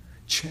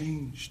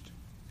 changed,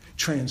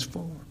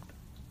 transformed.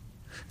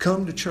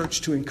 Come to church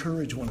to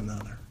encourage one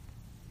another,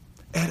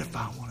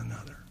 edify one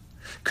another.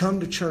 Come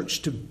to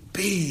church to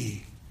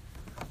be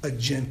a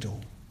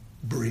gentle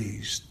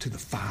breeze to the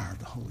fire of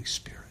the Holy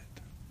Spirit.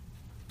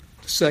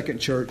 The second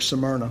church,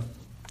 Smyrna.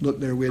 Look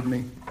there with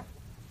me.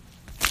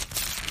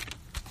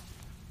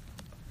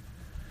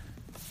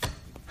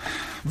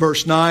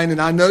 Verse 9,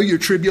 and I know your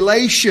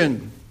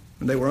tribulation.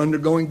 And they were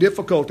undergoing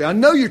difficulty. I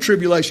know your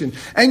tribulation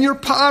and your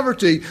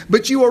poverty,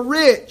 but you are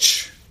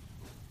rich.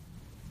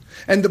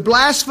 And the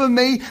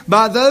blasphemy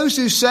by those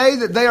who say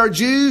that they are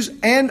Jews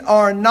and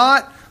are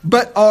not,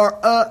 but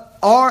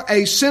are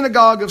a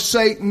synagogue of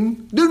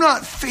Satan. Do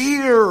not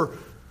fear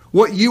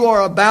what you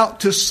are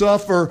about to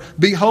suffer.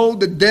 Behold,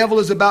 the devil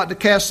is about to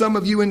cast some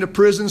of you into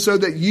prison so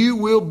that you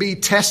will be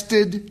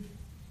tested.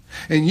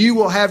 And you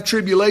will have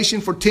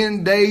tribulation for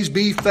 10 days.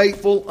 Be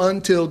faithful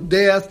until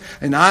death,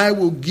 and I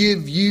will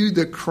give you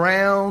the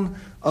crown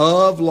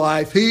of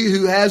life. He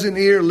who has an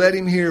ear, let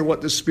him hear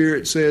what the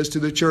Spirit says to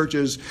the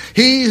churches.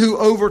 He who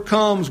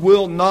overcomes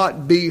will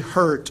not be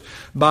hurt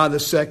by the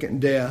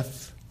second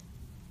death.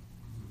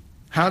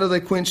 How do they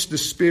quench the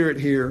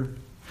Spirit here?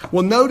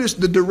 Well, notice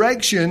the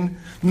direction.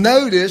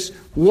 Notice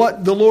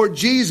what the Lord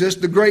Jesus,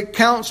 the great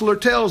counselor,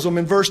 tells them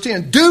in verse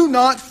 10. Do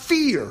not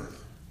fear.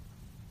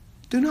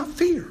 Do not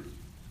fear.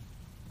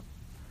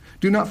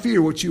 Do not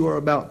fear what you are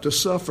about to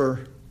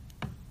suffer,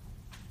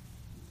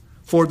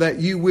 for that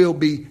you will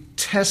be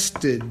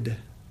tested.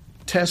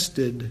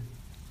 Tested.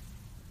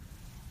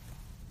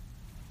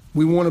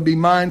 We want to be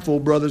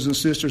mindful, brothers and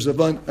sisters, of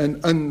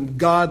an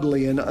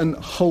ungodly and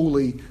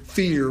unholy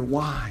fear.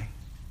 Why?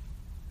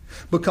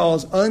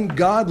 Because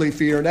ungodly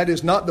fear, and that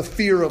is not the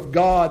fear of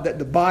God that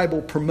the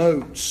Bible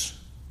promotes,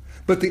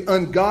 but the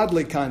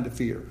ungodly kind of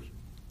fear.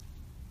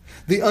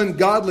 The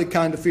ungodly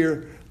kind of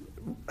fear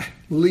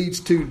leads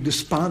to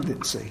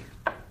despondency.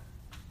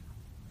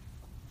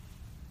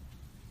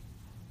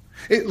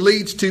 It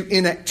leads to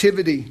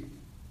inactivity.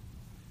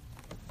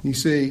 You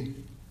see.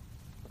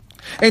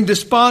 And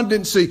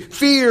despondency,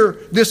 fear,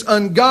 this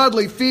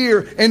ungodly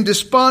fear and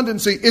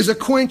despondency is a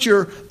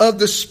quencher of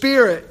the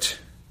Spirit.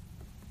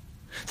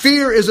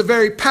 Fear is a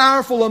very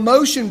powerful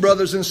emotion,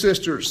 brothers and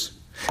sisters.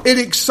 It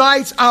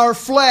excites our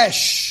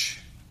flesh.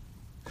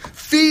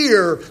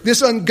 fear,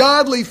 this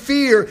ungodly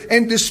fear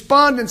and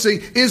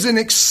despondency is an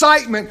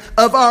excitement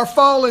of our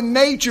fallen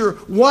nature.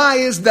 Why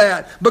is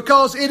that?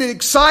 Because it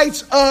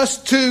excites us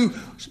to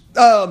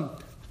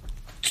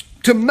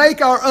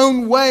make our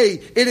own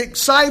way. It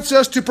excites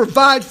us to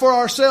provide for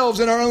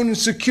ourselves in our own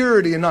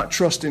security and not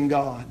trust in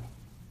God.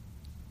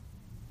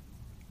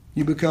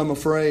 You become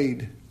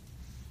afraid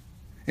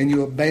and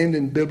you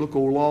abandon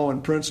biblical law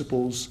and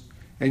principles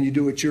and you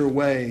do it your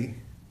way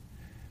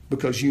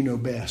because you know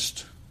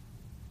best.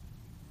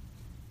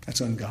 That's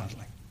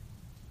ungodly.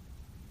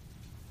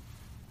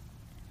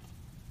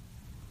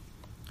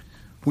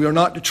 We are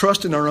not to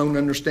trust in our own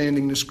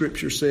understanding, the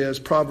Scripture says.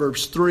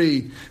 Proverbs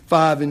 3,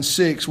 5, and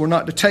 6. We're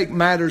not to take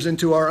matters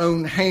into our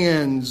own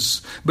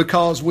hands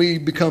because we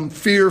become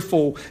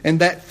fearful,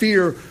 and that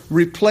fear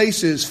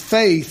replaces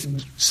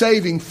faith,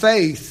 saving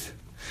faith,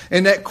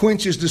 and that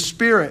quenches the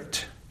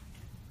spirit.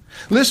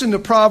 Listen to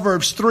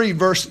Proverbs 3,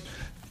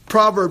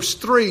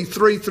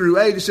 3 through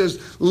 8. It says,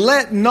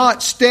 "Let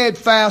not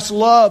steadfast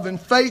love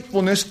and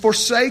faithfulness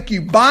forsake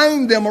you.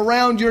 Bind them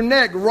around your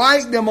neck.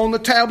 Write them on the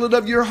tablet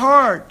of your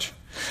heart.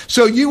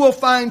 So you will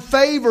find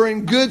favor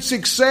and good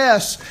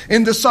success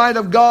in the sight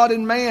of God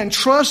and man.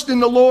 Trust in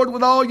the Lord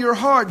with all your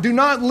heart. Do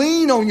not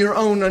lean on your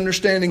own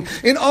understanding.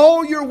 In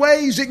all your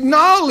ways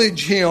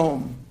acknowledge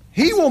Him.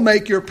 He will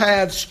make your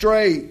path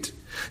straight.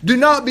 Do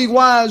not be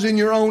wise in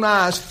your own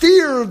eyes.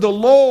 Fear the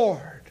Lord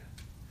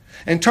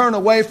and turn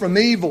away from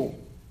evil.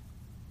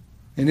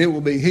 And it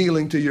will be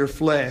healing to your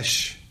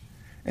flesh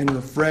and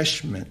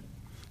refreshment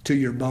to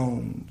your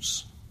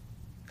bones."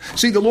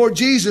 See, the Lord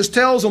Jesus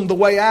tells them the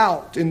way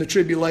out in the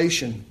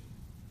tribulation.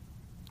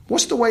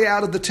 What's the way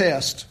out of the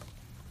test?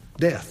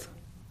 Death.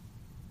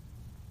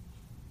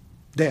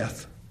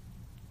 Death.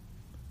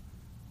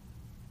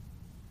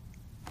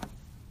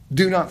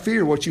 Do not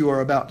fear what you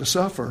are about to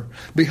suffer.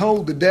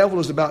 Behold, the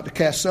devil is about to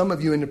cast some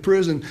of you into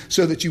prison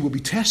so that you will be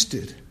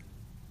tested.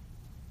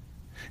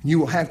 You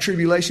will have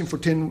tribulation for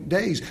 10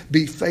 days.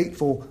 Be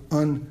faithful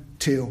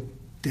until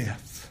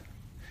death,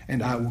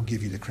 and I will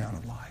give you the crown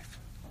of life.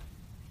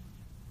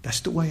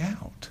 That's the way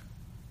out.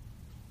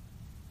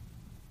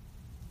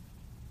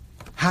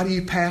 How do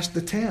you pass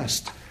the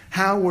test?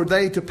 How were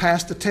they to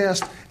pass the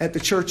test at the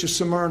church of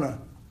Smyrna?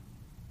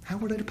 How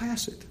were they to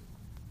pass it?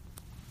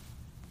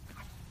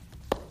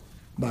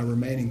 By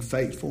remaining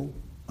faithful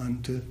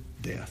unto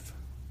death.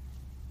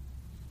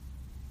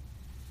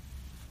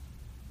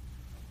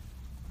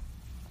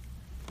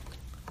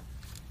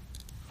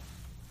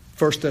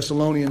 1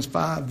 Thessalonians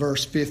 5,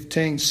 verse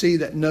 15, "See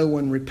that no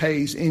one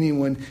repays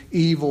anyone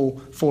evil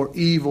for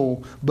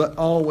evil, but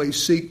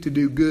always seek to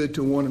do good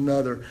to one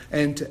another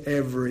and to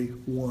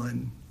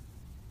everyone."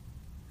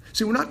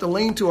 See, we're not to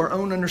lean to our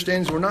own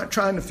understandings. We're not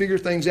trying to figure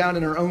things out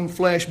in our own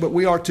flesh, but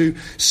we are to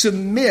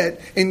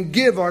submit and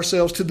give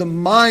ourselves to the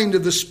mind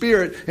of the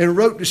Spirit, and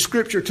wrote the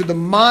Scripture, to the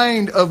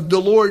mind of the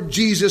Lord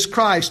Jesus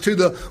Christ, to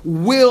the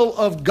will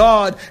of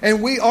God.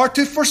 And we are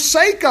to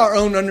forsake our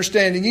own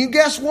understanding. And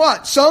guess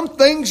what? Some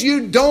things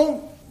you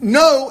don't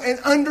know and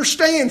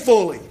understand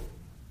fully.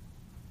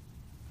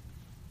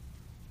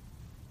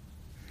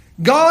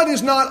 God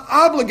is not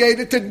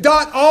obligated to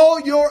dot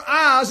all your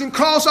I's and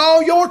cross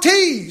all your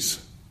T's.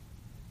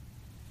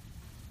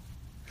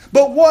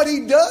 But what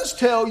He does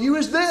tell you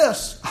is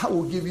this: I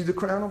will give you the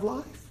crown of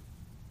life.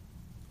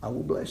 I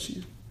will bless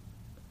you.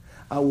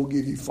 I will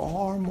give you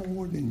far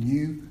more than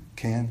you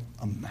can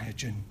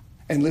imagine.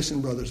 And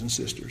listen, brothers and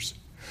sisters,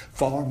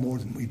 far more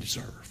than we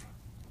deserve.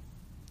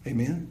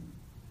 Amen?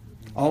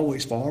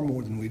 Always far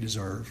more than we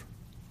deserve.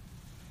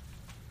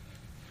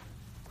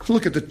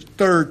 Look at the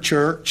third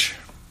church,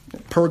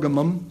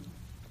 Pergamum.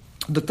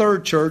 The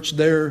third church,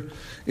 there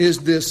is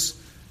this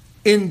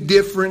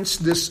indifference,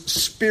 this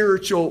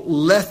spiritual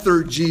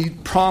lethargy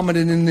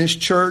prominent in this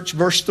church.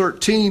 Verse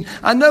 13,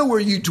 "I know where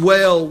you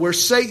dwell, where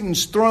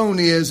Satan's throne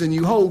is, and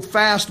you hold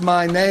fast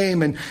my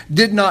name and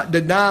did not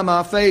deny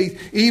my faith,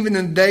 even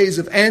in the days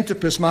of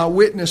Antipas, my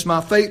witness,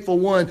 my faithful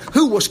one,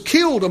 who was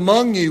killed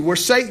among you, where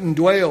Satan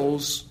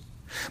dwells.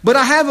 But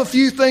I have a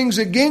few things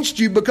against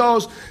you,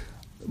 because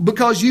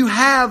you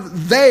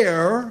have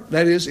there,"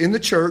 that is in the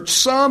church,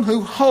 "some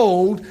who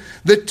hold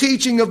the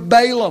teaching of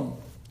Balaam,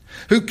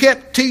 who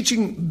kept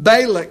teaching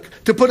Balak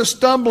to put a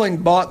stumbling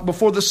block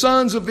before the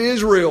sons of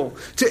Israel,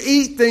 to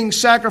eat things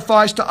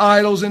sacrificed to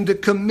idols and to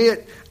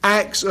commit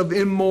acts of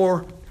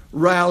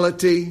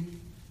immorality.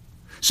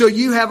 So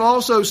you have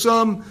also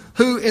some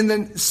who in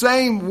the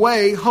same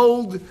way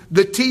hold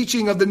the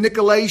teaching of the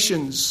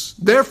Nicolaitans.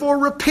 Therefore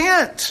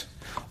repent,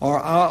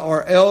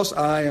 or else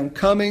I am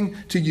coming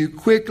to you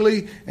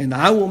quickly, and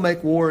I will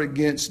make war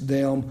against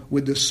them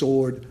with the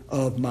sword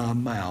of my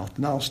mouth."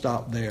 And I'll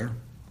stop there.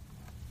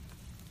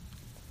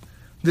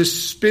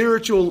 This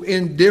spiritual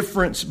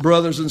indifference,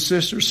 brothers and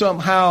sisters,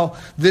 somehow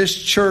this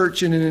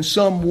church and in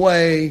some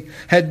way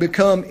had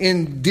become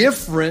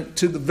indifferent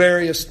to the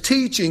various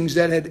teachings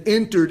that had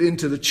entered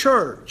into the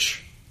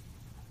church.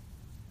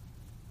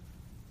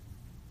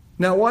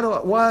 Now,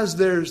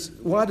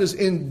 why does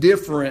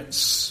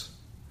indifference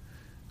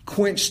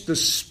quench the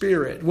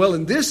Spirit. Well,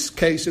 in this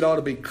case, it ought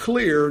to be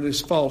clear it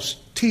is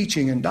false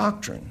teaching and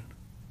doctrine.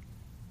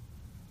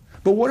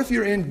 But what if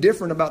you're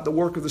indifferent about the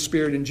work of the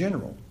Spirit in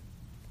general?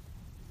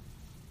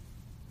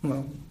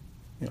 Well,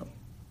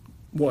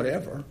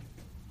 whatever.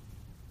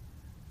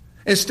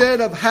 Instead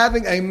of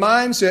having a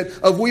mindset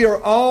of we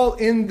are all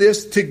in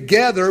this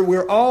together,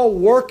 we're all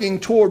working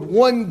toward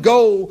one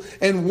goal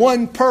and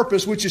one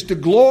purpose, which is to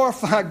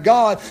glorify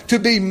God, to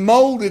be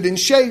molded and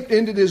shaped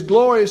into this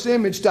glorious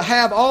image, to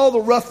have all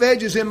the rough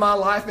edges in my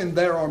life, and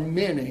there are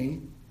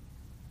many,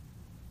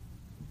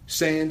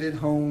 sanded,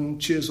 honed,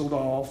 chiseled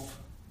off.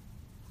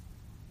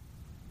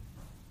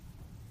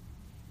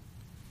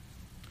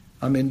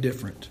 I'm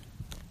indifferent.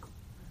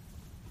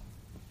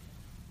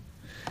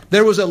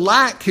 There was a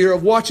lack here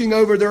of watching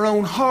over their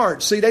own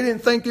hearts. See, they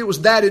didn't think it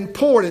was that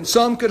important.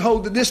 Some could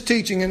hold to this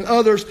teaching and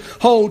others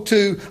hold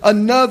to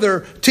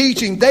another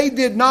teaching. They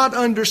did not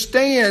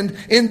understand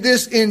in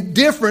this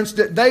indifference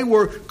that they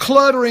were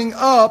cluttering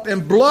up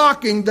and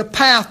blocking the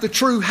path to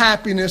true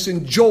happiness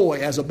and joy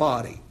as a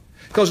body.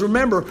 Because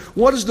remember,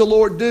 what does the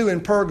Lord do in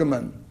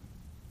Pergamon?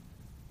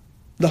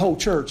 The whole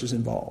church is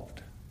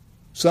involved.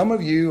 Some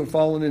of you have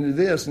fallen into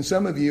this, and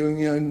some of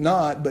you,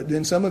 not, but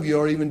then some of you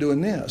are even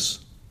doing this.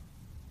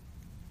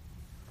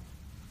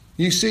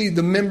 You see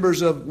the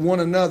members of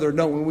one another,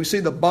 don't we? We see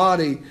the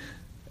body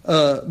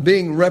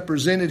being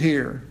represented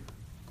here.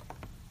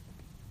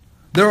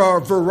 There are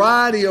a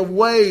variety of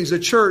ways a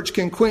church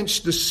can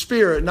quench the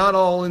Spirit, not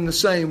all in the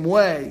same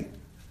way.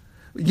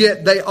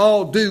 Yet they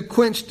all do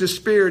quench the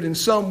Spirit in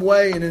some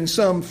way and in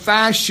some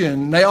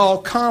fashion. They all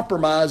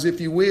compromise,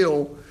 if you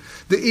will,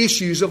 the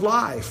issues of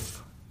life.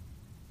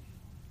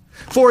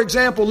 For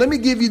example, let me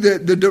give you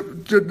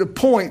the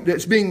point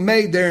that's being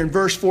made there in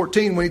verse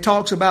 14 when he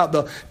talks about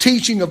the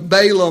teaching of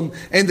Balaam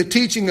and the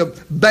teaching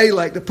of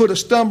Balak to put a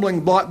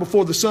stumbling block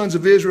before the sons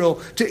of Israel,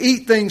 to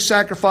eat things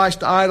sacrificed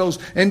to idols,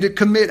 and to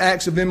commit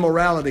acts of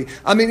immorality.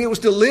 I mean, it was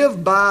to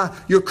live by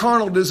your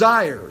carnal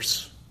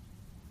desires.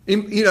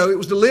 It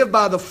was to live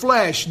by the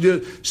flesh,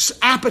 the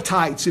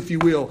appetites, if you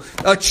will.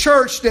 A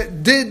church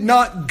that did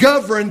not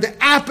govern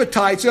the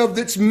appetites of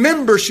its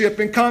membership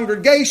and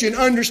congregation,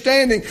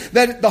 understanding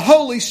that the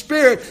Holy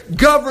Spirit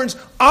governs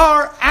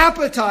our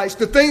appetites,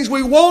 the things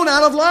we want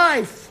out of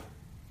life.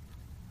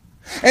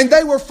 And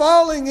they were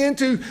falling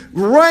into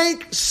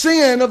rank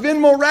sin of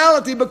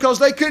immorality because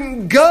they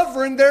couldn't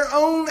govern their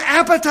own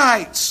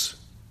appetites.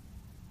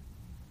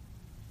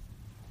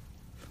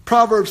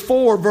 Proverbs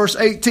 4, verse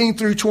 18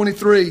 through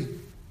 23.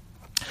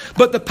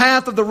 But the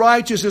path of the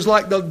righteous is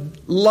like the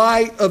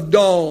light of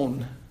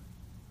dawn.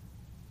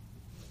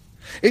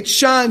 It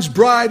shines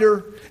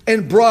brighter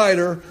and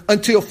brighter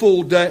until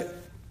full day.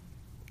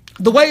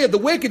 The way of the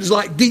wicked is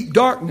like deep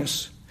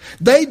darkness.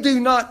 They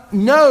do not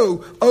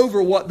know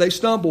over what they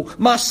stumble.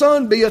 My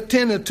son, be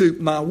attentive to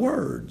my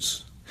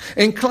words.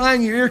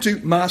 Incline your ear to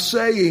my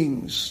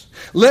sayings.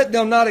 Let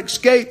them not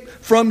escape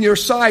from your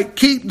sight.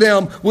 Keep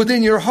them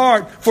within your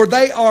heart, for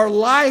they are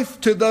life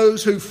to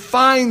those who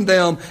find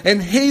them and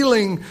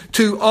healing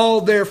to all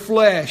their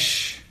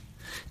flesh.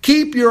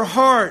 Keep your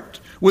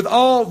heart with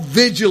all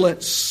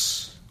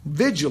vigilance.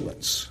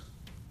 Vigilance.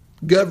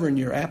 Govern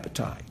your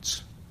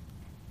appetites.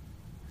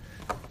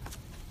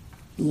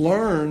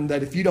 Learn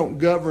that if you don't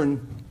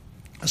govern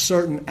a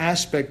certain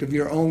aspect of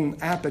your own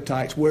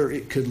appetites, where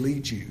it could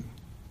lead you.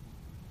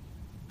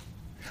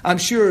 I'm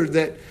sure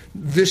that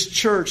this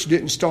church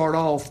didn't start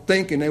off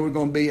thinking they were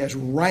going to be as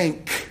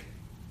rank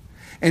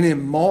and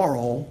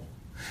immoral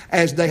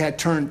as they had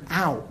turned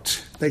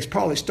out. They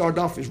probably started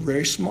off as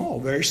very small,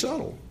 very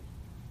subtle.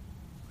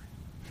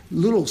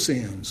 Little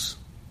sins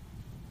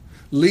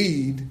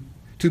lead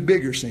to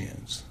bigger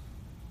sins.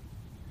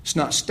 It's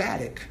not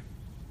static.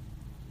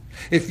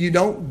 If you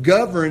don't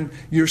govern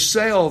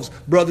yourselves,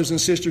 brothers and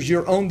sisters,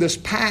 you're on this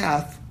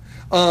path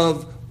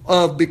of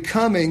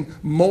becoming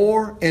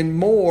more and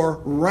more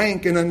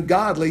rank and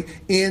ungodly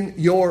in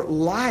your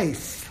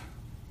life.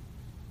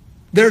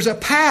 There's a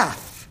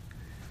path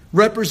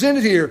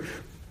represented here.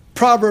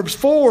 Proverbs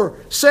 4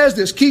 says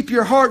this, keep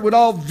your heart with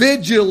all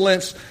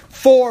vigilance,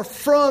 for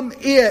from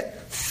it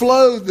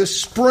flow the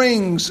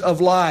springs of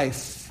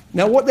life.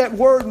 Now what that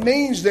word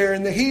means there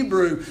in the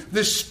Hebrew,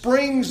 the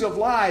springs of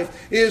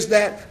life, is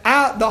that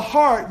the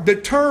heart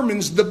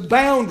determines the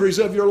boundaries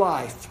of your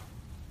life.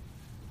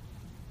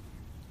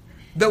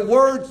 The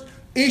word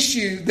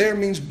issue there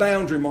means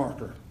boundary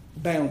marker,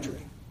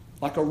 boundary,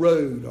 like a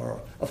road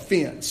or a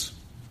fence.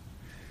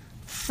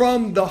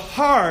 From the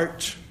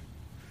heart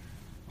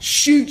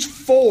shoots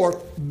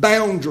forth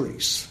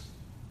boundaries.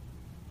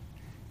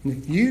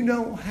 And if you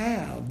don't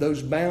have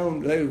those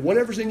boundaries,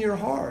 whatever's in your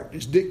heart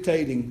is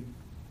dictating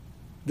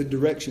the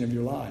direction of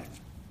your life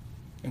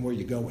and where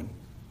you're going.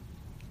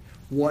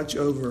 Watch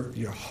over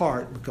your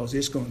heart, because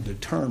it's going to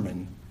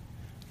determine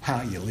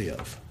how you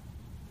live.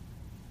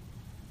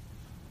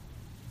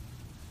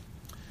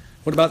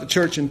 What about the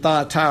church in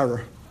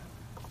Thyatira?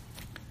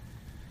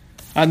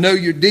 I know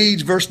your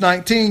deeds, verse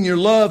 19, your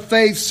love,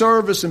 faith,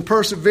 service, and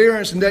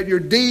perseverance, and that your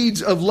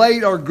deeds of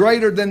late are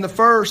greater than the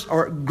first,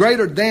 or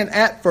greater than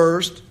at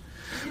first.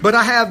 But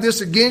I have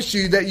this against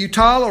you, that you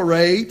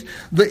tolerate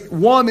the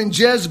woman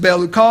Jezebel,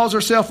 who calls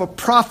herself a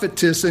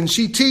prophetess, and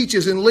she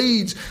teaches and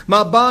leads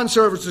my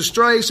bondservants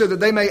astray, so that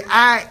they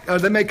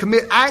may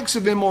commit acts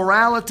of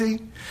immorality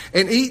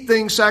and eat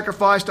things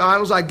sacrificed to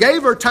idols. I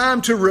gave her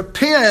time to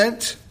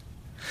repent,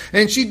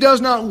 and she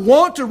does not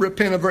want to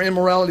repent of her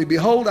immorality.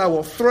 Behold, I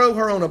will throw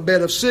her on a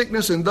bed of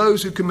sickness, and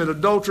those who commit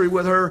adultery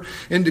with her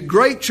into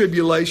great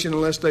tribulation,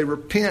 unless they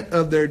repent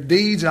of their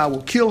deeds. And I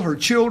will kill her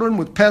children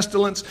with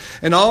pestilence,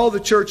 and all the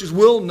churches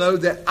will know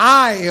that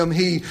I am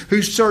He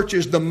who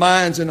searches the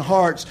minds and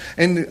hearts,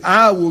 and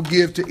I will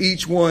give to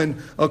each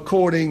one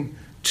according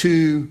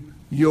to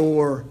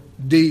your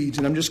deeds.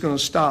 And I'm just going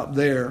to stop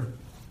there.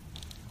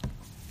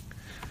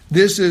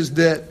 This is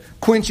that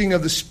quenching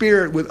of the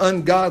Spirit with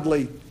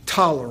ungodly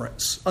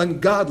tolerance.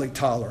 Ungodly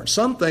tolerance.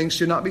 Some things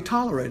should not be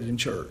tolerated in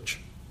church.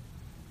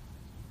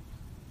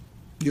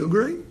 You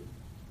agree?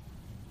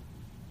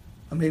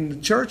 I mean, the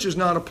church is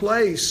not a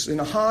place in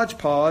a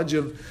hodgepodge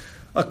of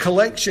a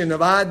collection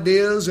of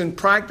ideas and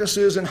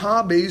practices and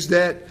hobbies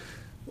that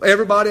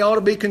everybody ought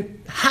to be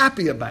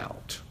happy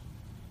about.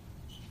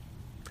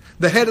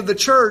 The head of the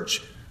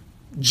church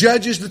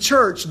judges the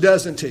church,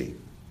 doesn't he?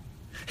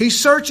 He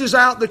searches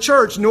out the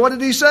church. And what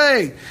did he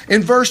say?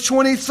 In verse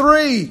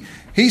 23,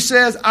 he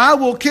says, I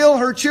will kill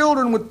her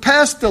children with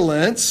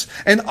pestilence,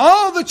 and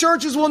all the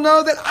churches will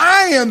know that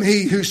I am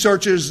He who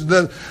searches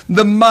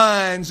the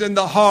minds and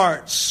the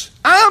hearts.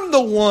 I'm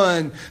the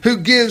one who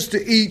gives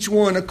to each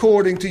one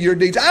according to your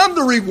deeds. I'm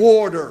the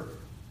rewarder,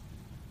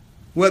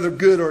 whether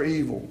good or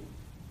evil.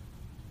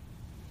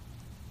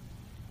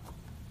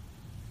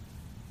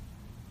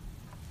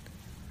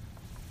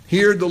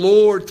 Here the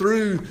Lord,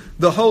 through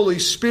the Holy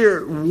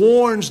Spirit,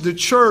 warns the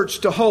church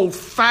to hold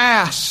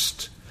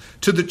fast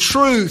to the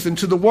truth and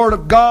to the Word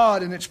of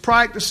God and its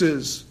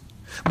practices.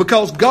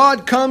 Because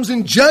God comes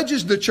and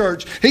judges the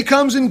church. He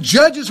comes and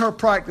judges her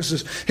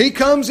practices. He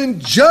comes and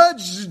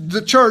judges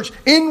the church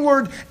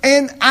inward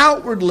and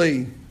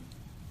outwardly.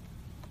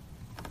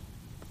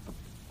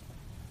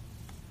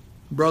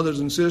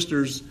 Brothers and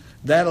sisters,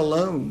 that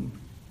alone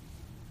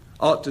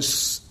ought to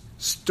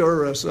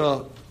stir us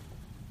up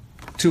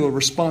to a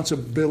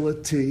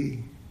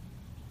responsibility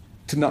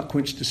to not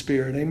quench the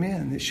Spirit.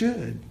 Amen. It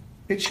should.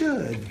 It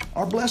should.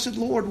 Our blessed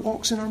Lord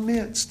walks in our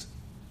midst.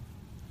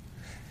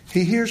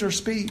 He hears our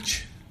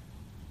speech.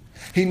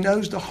 He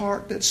knows the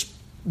heart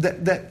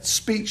that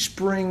speech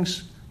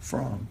springs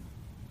from.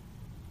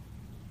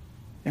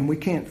 And we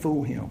can't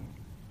fool Him.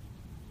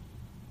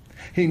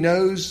 He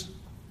knows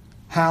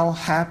how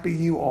happy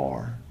you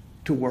are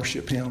to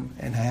worship Him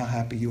and how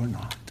happy you are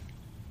not.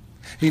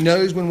 He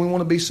knows when we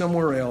want to be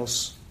somewhere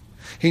else.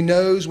 He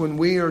knows when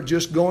we are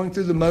just going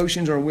through the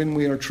motions or when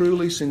we are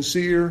truly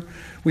sincere.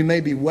 We may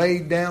be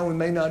weighed down. We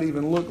may not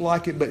even look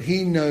like it, but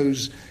He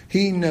knows.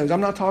 He knows. I'm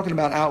not talking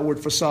about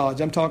outward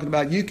facades. I'm talking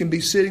about you can be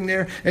sitting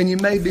there and you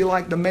may be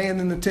like the man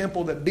in the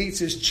temple that beats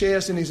his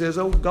chest and he says,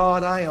 oh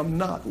God, I am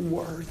not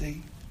worthy.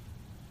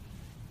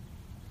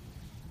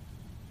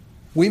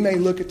 We may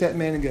look at that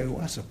man and go,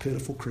 well, that's a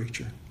pitiful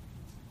creature.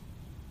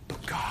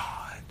 But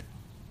God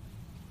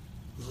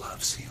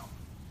loves him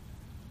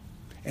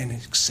and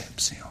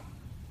accepts him.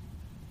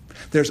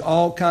 There's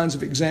all kinds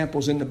of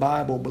examples in the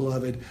Bible,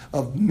 beloved,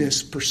 of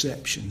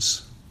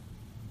misperceptions.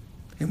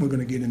 And we're going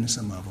to get into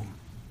some of them.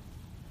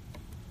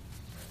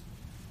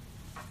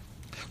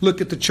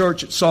 Look at the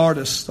church at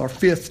Sardis, our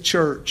fifth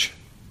church.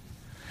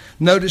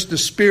 Notice the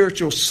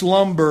spiritual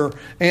slumber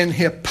and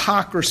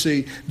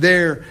hypocrisy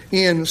there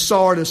in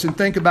Sardis. And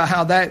think about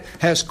how that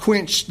has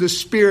quenched the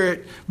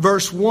Spirit.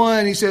 Verse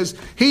 1, he says,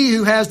 He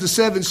who has the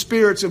seven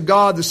spirits of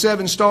God, the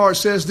seven stars,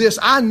 says this,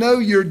 I know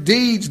your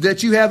deeds,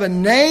 that you have a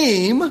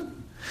name,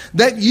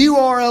 that you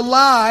are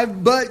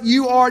alive, but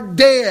you are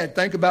dead.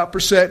 Think about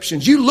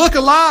perceptions. You look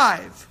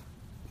alive,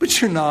 but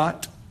you're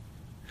not.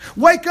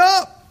 Wake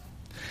up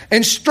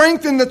and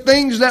strengthen the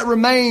things that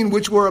remain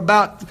which were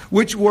about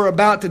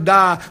to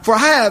die. For I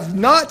have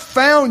not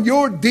found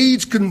your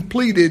deeds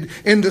completed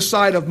in the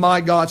sight of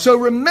my God. So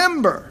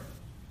remember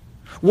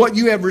what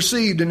you have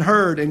received and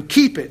heard, and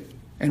keep it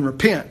and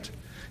repent.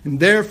 And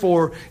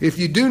therefore, if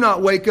you do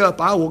not wake up,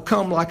 I will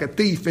come like a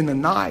thief in the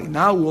night,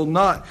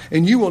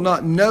 and you will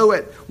not know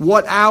at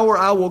what hour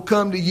I will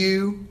come to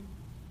you.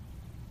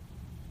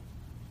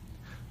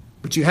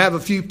 But you have a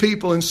few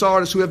people in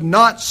Sardis who have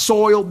not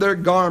soiled their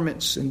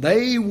garments, and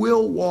they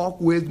will walk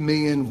with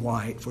me in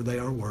white, for they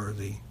are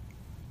worthy.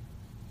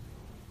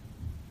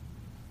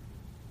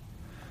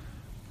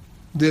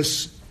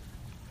 This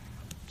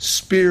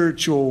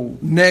spiritual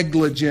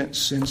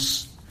negligence and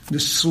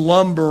this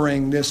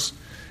slumbering, this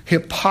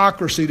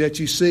hypocrisy that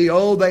you see.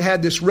 Oh, they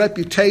had this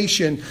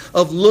reputation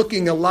of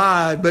looking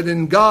alive, but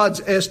in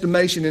God's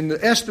estimation, in the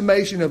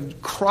estimation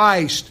of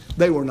Christ,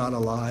 they were not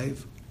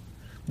alive.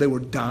 They were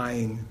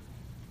dying.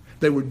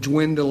 They were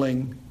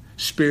dwindling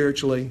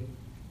spiritually.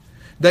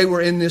 They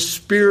were in this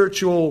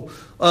spiritual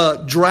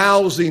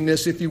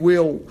drowsiness, if you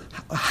will.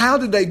 How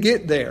did they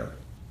get there?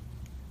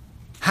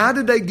 How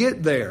did they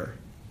get there?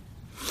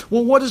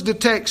 Well, what does the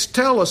text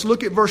tell us?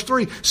 Look at verse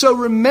 3. So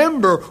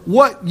remember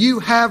what you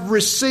have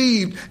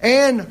received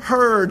and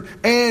heard,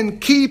 and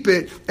keep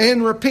it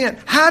and repent.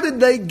 How did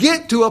they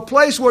get to a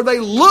place where they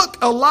look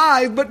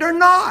alive but they're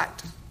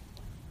not?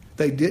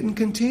 They didn't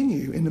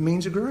continue in the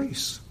means of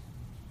grace.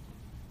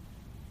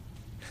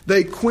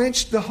 They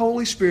quenched the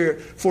Holy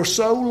Spirit for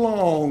so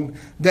long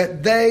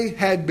that they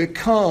had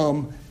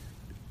become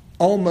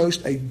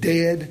almost a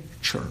dead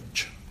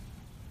church.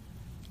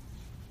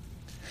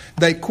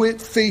 They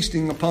quit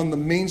feasting upon the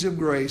means of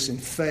grace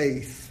and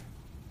faith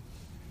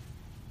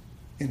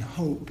and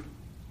hope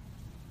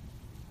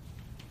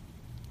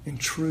and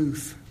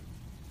truth.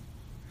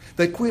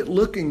 They quit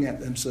looking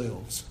at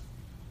themselves.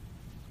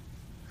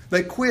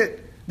 They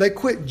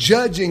quit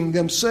judging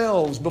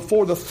themselves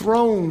before the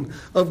throne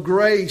of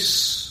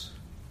grace.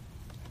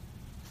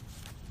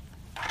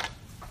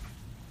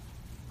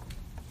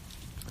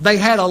 They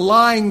had a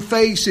lying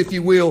face, if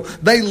you will.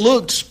 They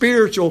looked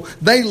spiritual.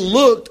 They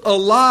looked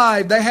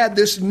alive. They had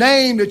this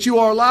name that you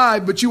are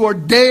alive, but you are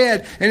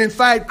dead. And in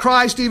fact,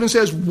 Christ even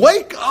says,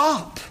 wake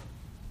up.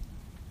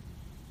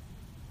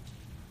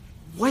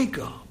 Wake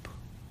up.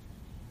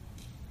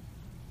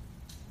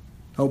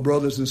 Oh,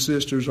 brothers and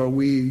sisters, are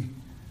we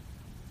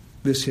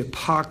this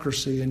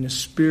hypocrisy and this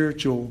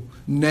spiritual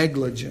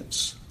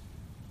negligence?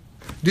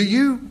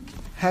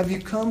 Have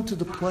you come to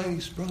the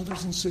place,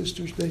 brothers and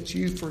sisters, that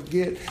you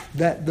forget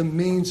that the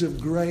means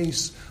of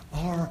grace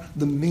are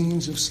the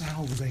means of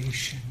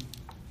salvation?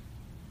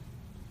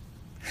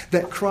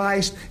 That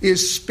Christ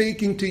is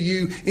speaking to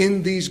you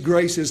in these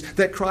graces.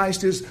 That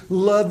Christ is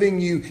loving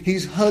you.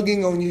 He's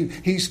hugging on you.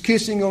 He's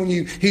kissing on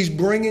you. He's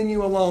bringing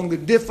you along the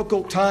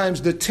difficult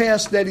times, the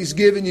tests that He's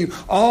given you.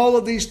 All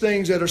of these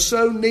things that are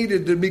so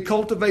needed to be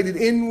cultivated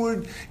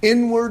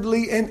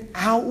inwardly and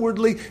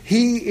outwardly.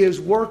 He is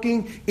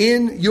working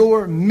in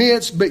your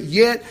midst. But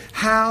yet,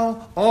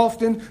 how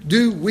often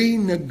do we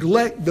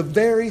neglect the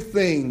very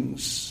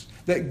things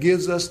that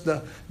gives us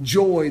the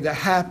joy, the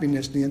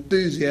happiness, the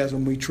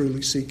enthusiasm we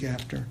truly seek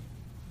after?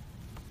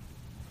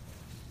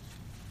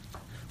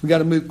 We got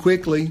to move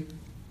quickly.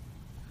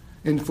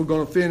 And if we're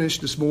going to finish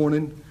this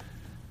morning,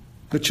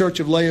 the church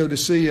of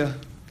Laodicea,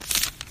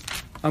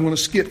 I'm going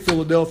to skip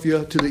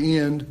Philadelphia to the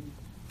end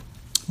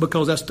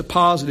because that's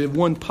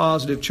one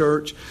positive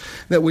church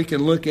that we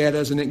can look at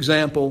as an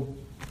example.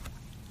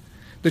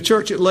 The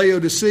church at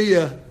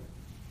Laodicea,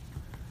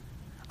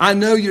 I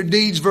know your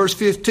deeds, verse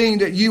 15,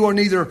 that you are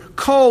neither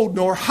cold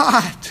nor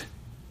hot.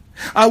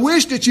 I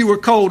wish that you were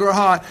cold or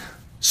hot.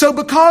 So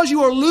because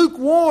you are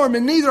lukewarm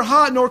and neither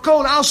hot nor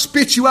cold, I'll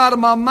spit you out of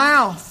my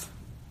mouth.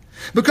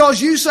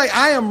 Because you say,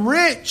 I am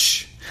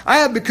rich, I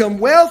have become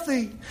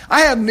wealthy,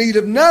 I have need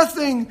of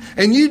nothing,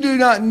 and you do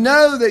not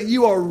know that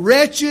you are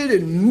wretched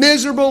and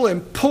miserable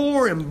and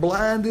poor and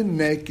blind and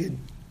naked.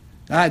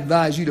 I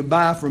advise you to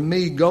buy from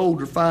me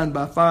gold refined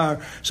by fire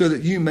so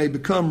that you may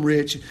become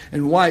rich,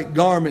 and white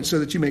garments so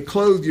that you may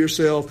clothe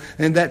yourself,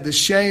 and that the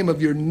shame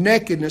of your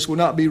nakedness will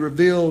not be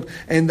revealed,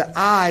 and the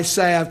eye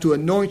salve to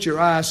anoint your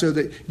eyes so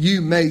that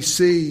you may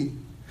see.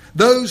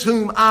 Those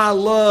whom I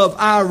love,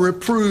 I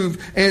reprove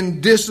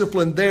and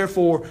discipline.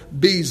 Therefore,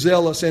 be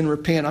zealous and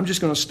repent. I'm just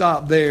going to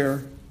stop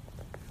there.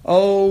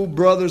 Oh,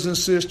 brothers and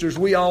sisters,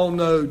 we all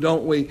know,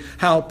 don't we,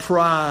 how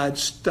pride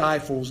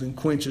stifles and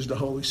quenches the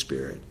Holy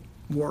Spirit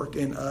work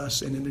in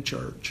us and in the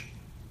church.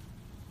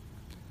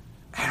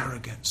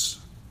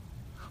 Arrogance,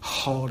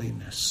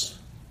 haughtiness.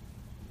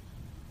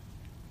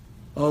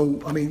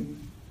 Oh,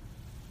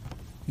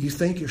 you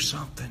think you're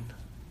something.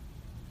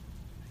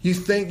 You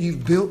think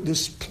you've built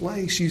this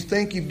place. You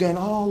think you've done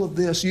all of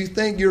this. You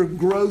think your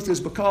growth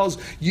is because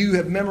you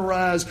have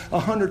memorized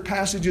 100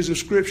 passages of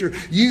Scripture.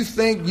 You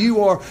think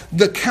you are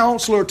the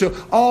counselor to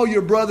all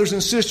your brothers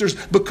and sisters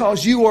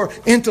because you are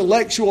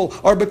intellectual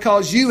or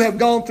because you have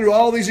gone through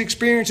all these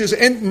experiences.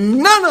 And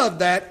none of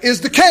that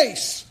is the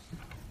case.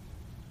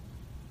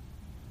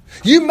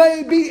 You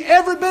may be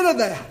every bit of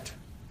that.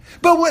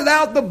 But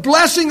without the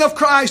blessing of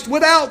Christ,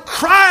 without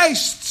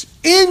Christ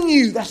in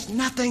you, that's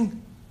nothing.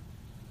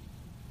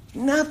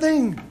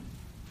 Nothing.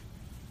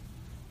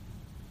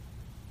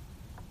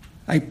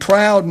 A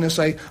proudness,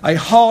 a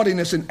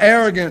haughtiness, an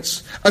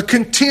arrogance, a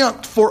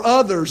contempt for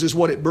others is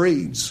what it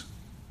breeds.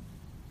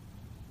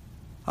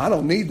 I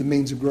don't need the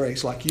means of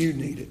grace like you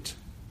need it.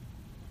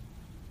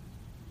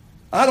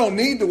 I don't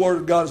need the Word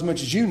of God as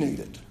much as you need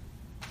it.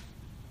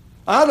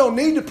 I don't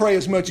need to pray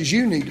as much as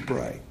you need to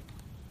pray.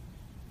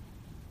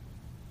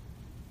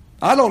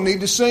 I don't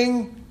need to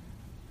sing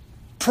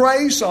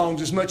praise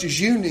songs as much as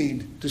you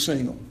need to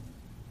sing them.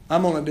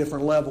 I'm on a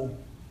different level.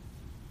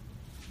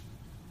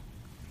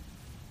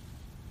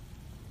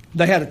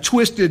 They had a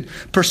twisted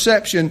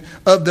perception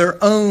of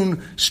their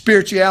own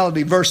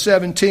spirituality. Verse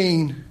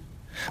 17.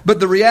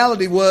 But the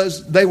reality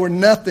was they were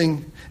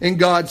nothing in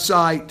God's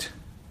sight.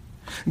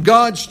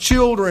 God's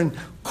children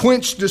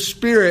quenched the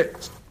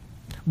Spirit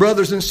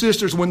brothers and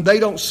sisters, when they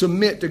don't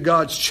submit to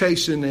God's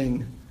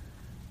chastening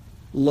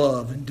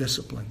love and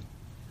discipline.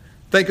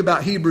 Think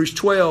about Hebrews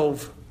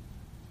 12.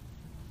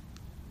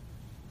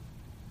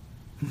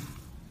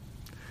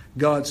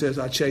 God says,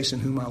 I chasten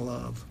whom I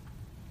love.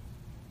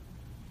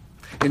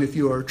 And if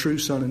you are a true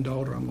son and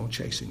daughter, I'm going to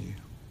chasten you.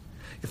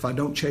 If I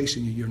don't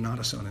chasten you, you're not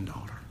a son and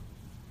daughter.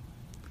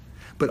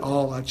 But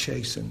all I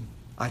chasten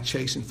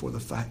for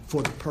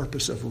the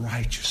purpose of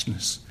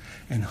righteousness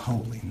and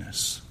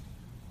holiness.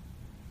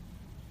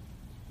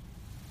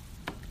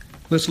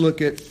 Let's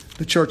look at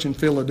the church in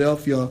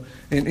Philadelphia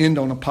and end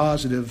on a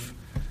positive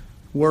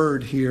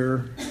word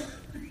here.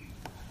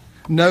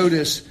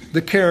 Notice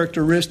the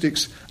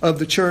characteristics of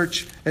the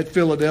church at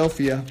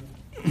Philadelphia.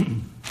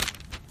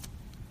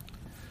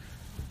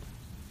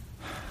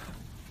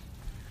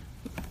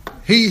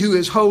 He who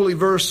is holy,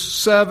 verse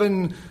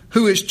 7,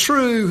 who is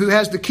true, who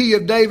has the key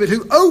of David,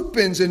 who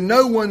opens and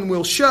no one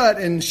will shut,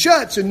 and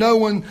shuts and no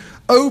one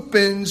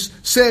opens,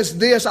 says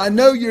this, I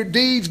know your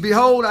deeds.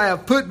 Behold, I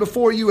have put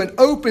before you an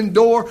open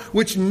door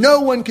which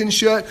no one can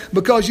shut,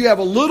 because you have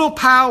a little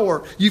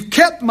power. You've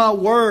kept my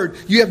word.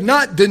 You have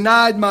not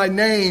denied my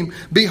name.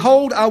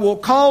 Behold, I will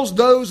cause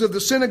those of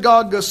the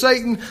synagogue of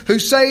Satan who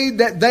say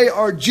that they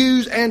are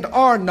Jews and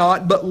are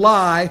not, but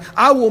lie.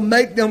 I will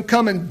make them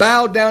come and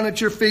bow down at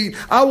your feet.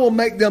 I will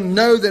make them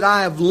know that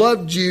I have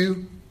loved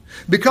you,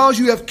 because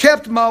you have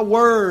kept my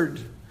word.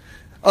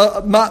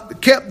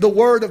 Kept the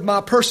word of my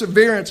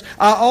perseverance.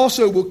 I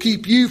also will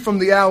keep you from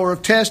the hour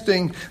of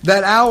testing,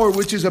 that hour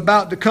which is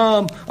about to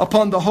come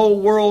upon the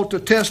whole world to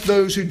test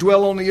those who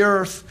dwell on the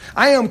earth.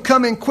 I am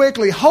coming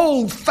quickly.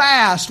 Hold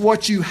fast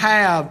what you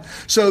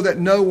have, so that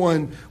no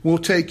one will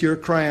take your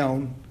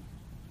crown.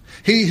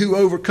 He who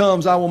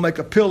overcomes, I will make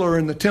a pillar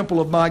in the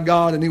temple of my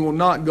God, and he will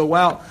not go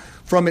out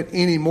from it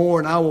anymore,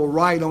 and I will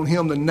write on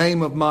him the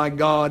name of my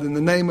God and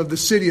the name of the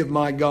city of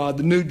my God,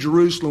 the new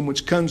Jerusalem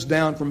which comes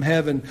down from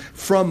heaven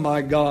from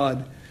my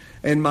God,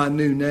 and my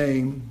new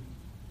name.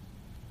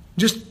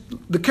 Just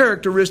the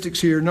characteristics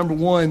here. Number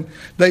one,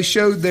 they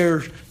showed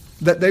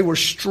that they were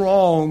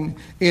strong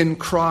in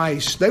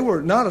Christ. They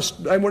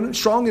weren't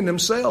strong in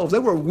themselves. They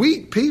were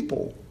weak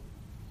people.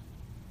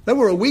 They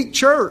were a weak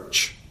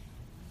church.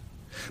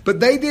 But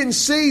they didn't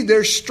see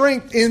their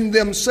strength in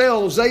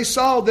themselves. They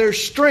saw their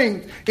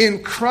strength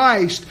in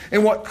Christ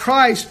and what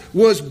Christ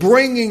was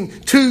bringing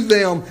to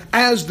them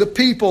as the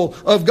people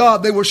of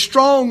God. They were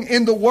strong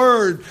in the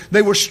Word.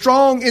 They were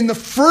strong in the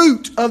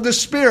fruit of the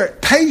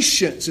Spirit.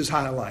 Patience is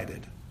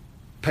highlighted.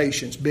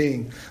 Patience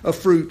being a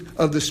fruit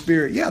of the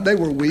Spirit. Yeah, they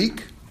were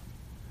weak.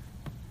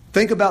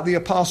 Think about the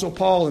Apostle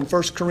Paul in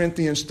 1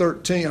 Corinthians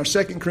 13 or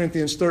 2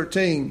 Corinthians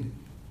 13.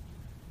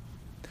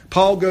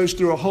 Paul goes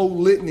through a whole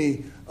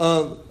litany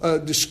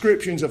of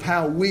descriptions of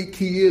how weak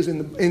he is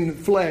in the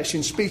flesh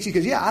and speech. He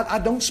goes, I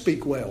don't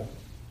speak well.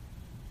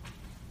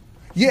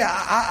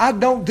 I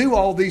don't do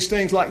all these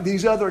things like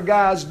these other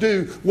guys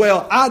do.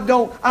 Well,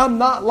 I'm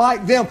not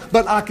like them,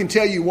 but I can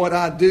tell you what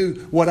I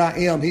do, what I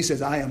am. He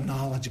says, I am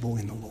knowledgeable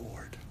in the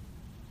Lord.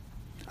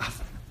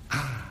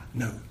 I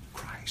know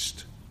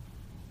Christ.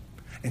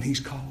 And He's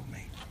called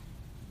me.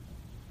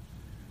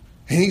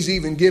 And He's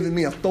even given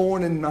me a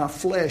thorn in my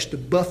flesh to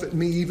buffet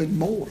me even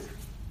more.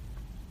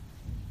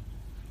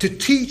 To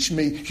teach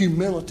me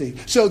humility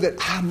so that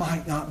I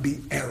might not be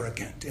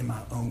arrogant in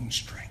my own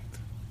strength.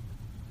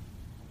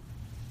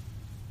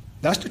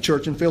 That's the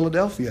church in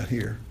Philadelphia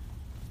here.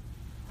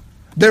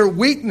 Their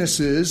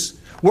weaknesses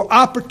were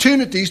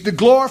opportunities to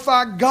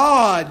glorify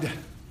God,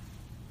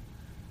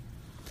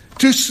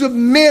 to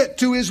submit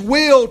to His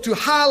will, to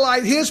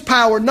highlight His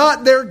power,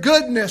 not their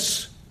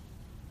goodness.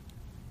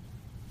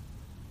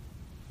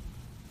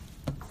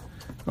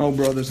 Oh,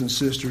 brothers and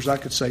sisters, I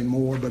could say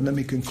more, but let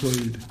me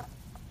conclude.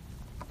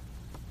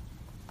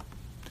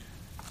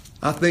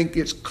 I think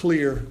it's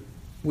clear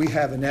we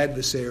have an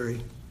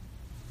adversary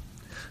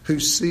who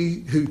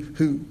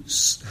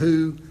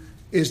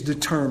is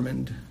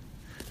determined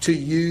to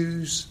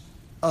use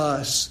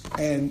us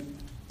and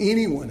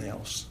anyone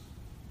else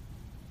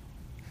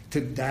to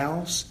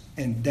douse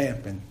and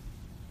dampen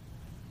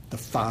the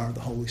fire of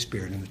the Holy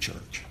Spirit in the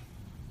church.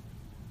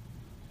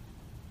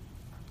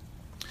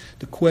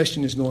 The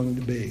question is going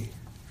to be,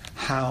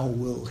 how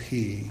will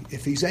he,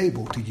 if he's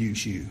able to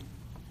use you,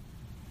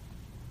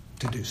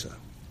 to do so?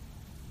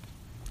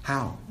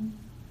 How?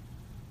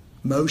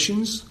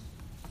 Emotions?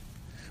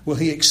 Will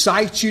he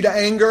excite you to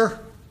anger?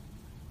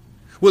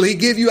 Will he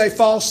give you a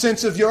false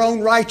sense of your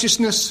own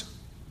righteousness?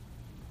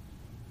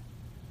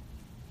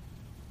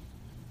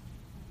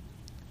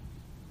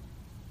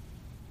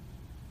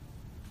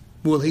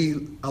 Will he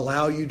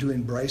allow you to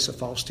embrace a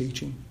false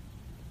teaching?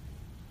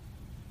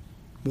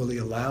 Will he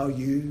allow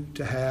you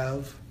to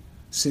have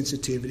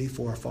sensitivity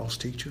for a false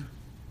teacher?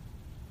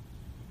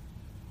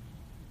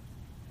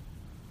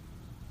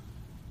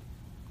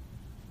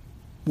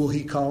 Will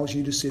he cause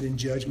you to sit in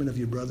judgment of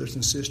your brothers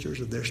and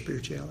sisters of their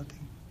spirituality?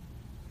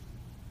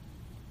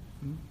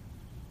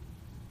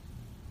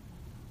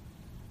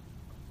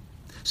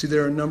 See,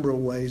 there are a number of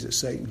ways that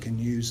Satan can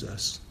use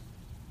us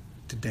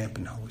to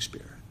dampen the Holy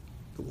Spirit.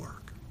 the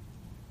work.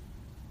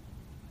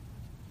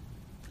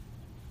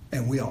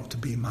 And we ought to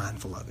be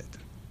mindful of it.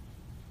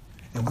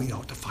 And we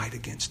ought to fight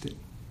against it.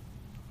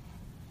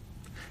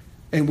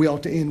 And we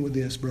ought to end with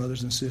this,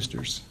 brothers and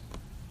sisters.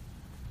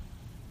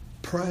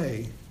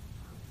 Pray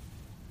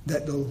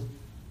that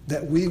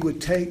we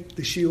would take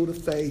the shield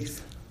of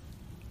faith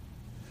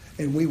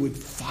and we would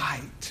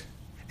fight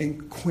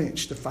and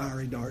quench the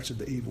fiery darts of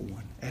the evil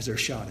one as they're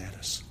shot at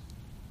us.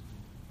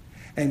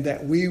 And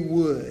that we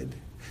would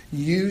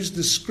use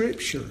the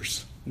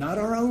Scriptures, not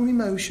our own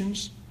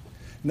emotions,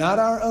 not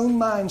our own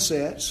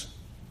mindsets,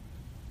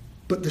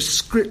 but the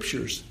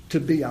Scriptures to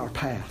be our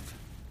path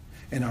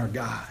and our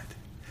guide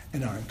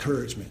and our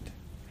encouragement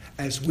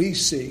as we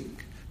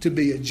seek to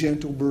be a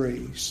gentle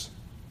breeze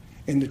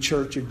in the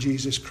church of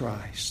Jesus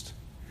Christ,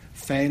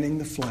 fanning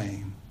the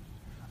flame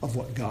of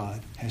what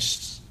God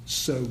has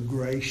so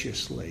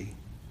graciously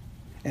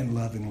and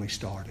lovingly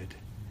started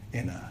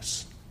in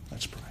us.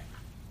 Let's pray.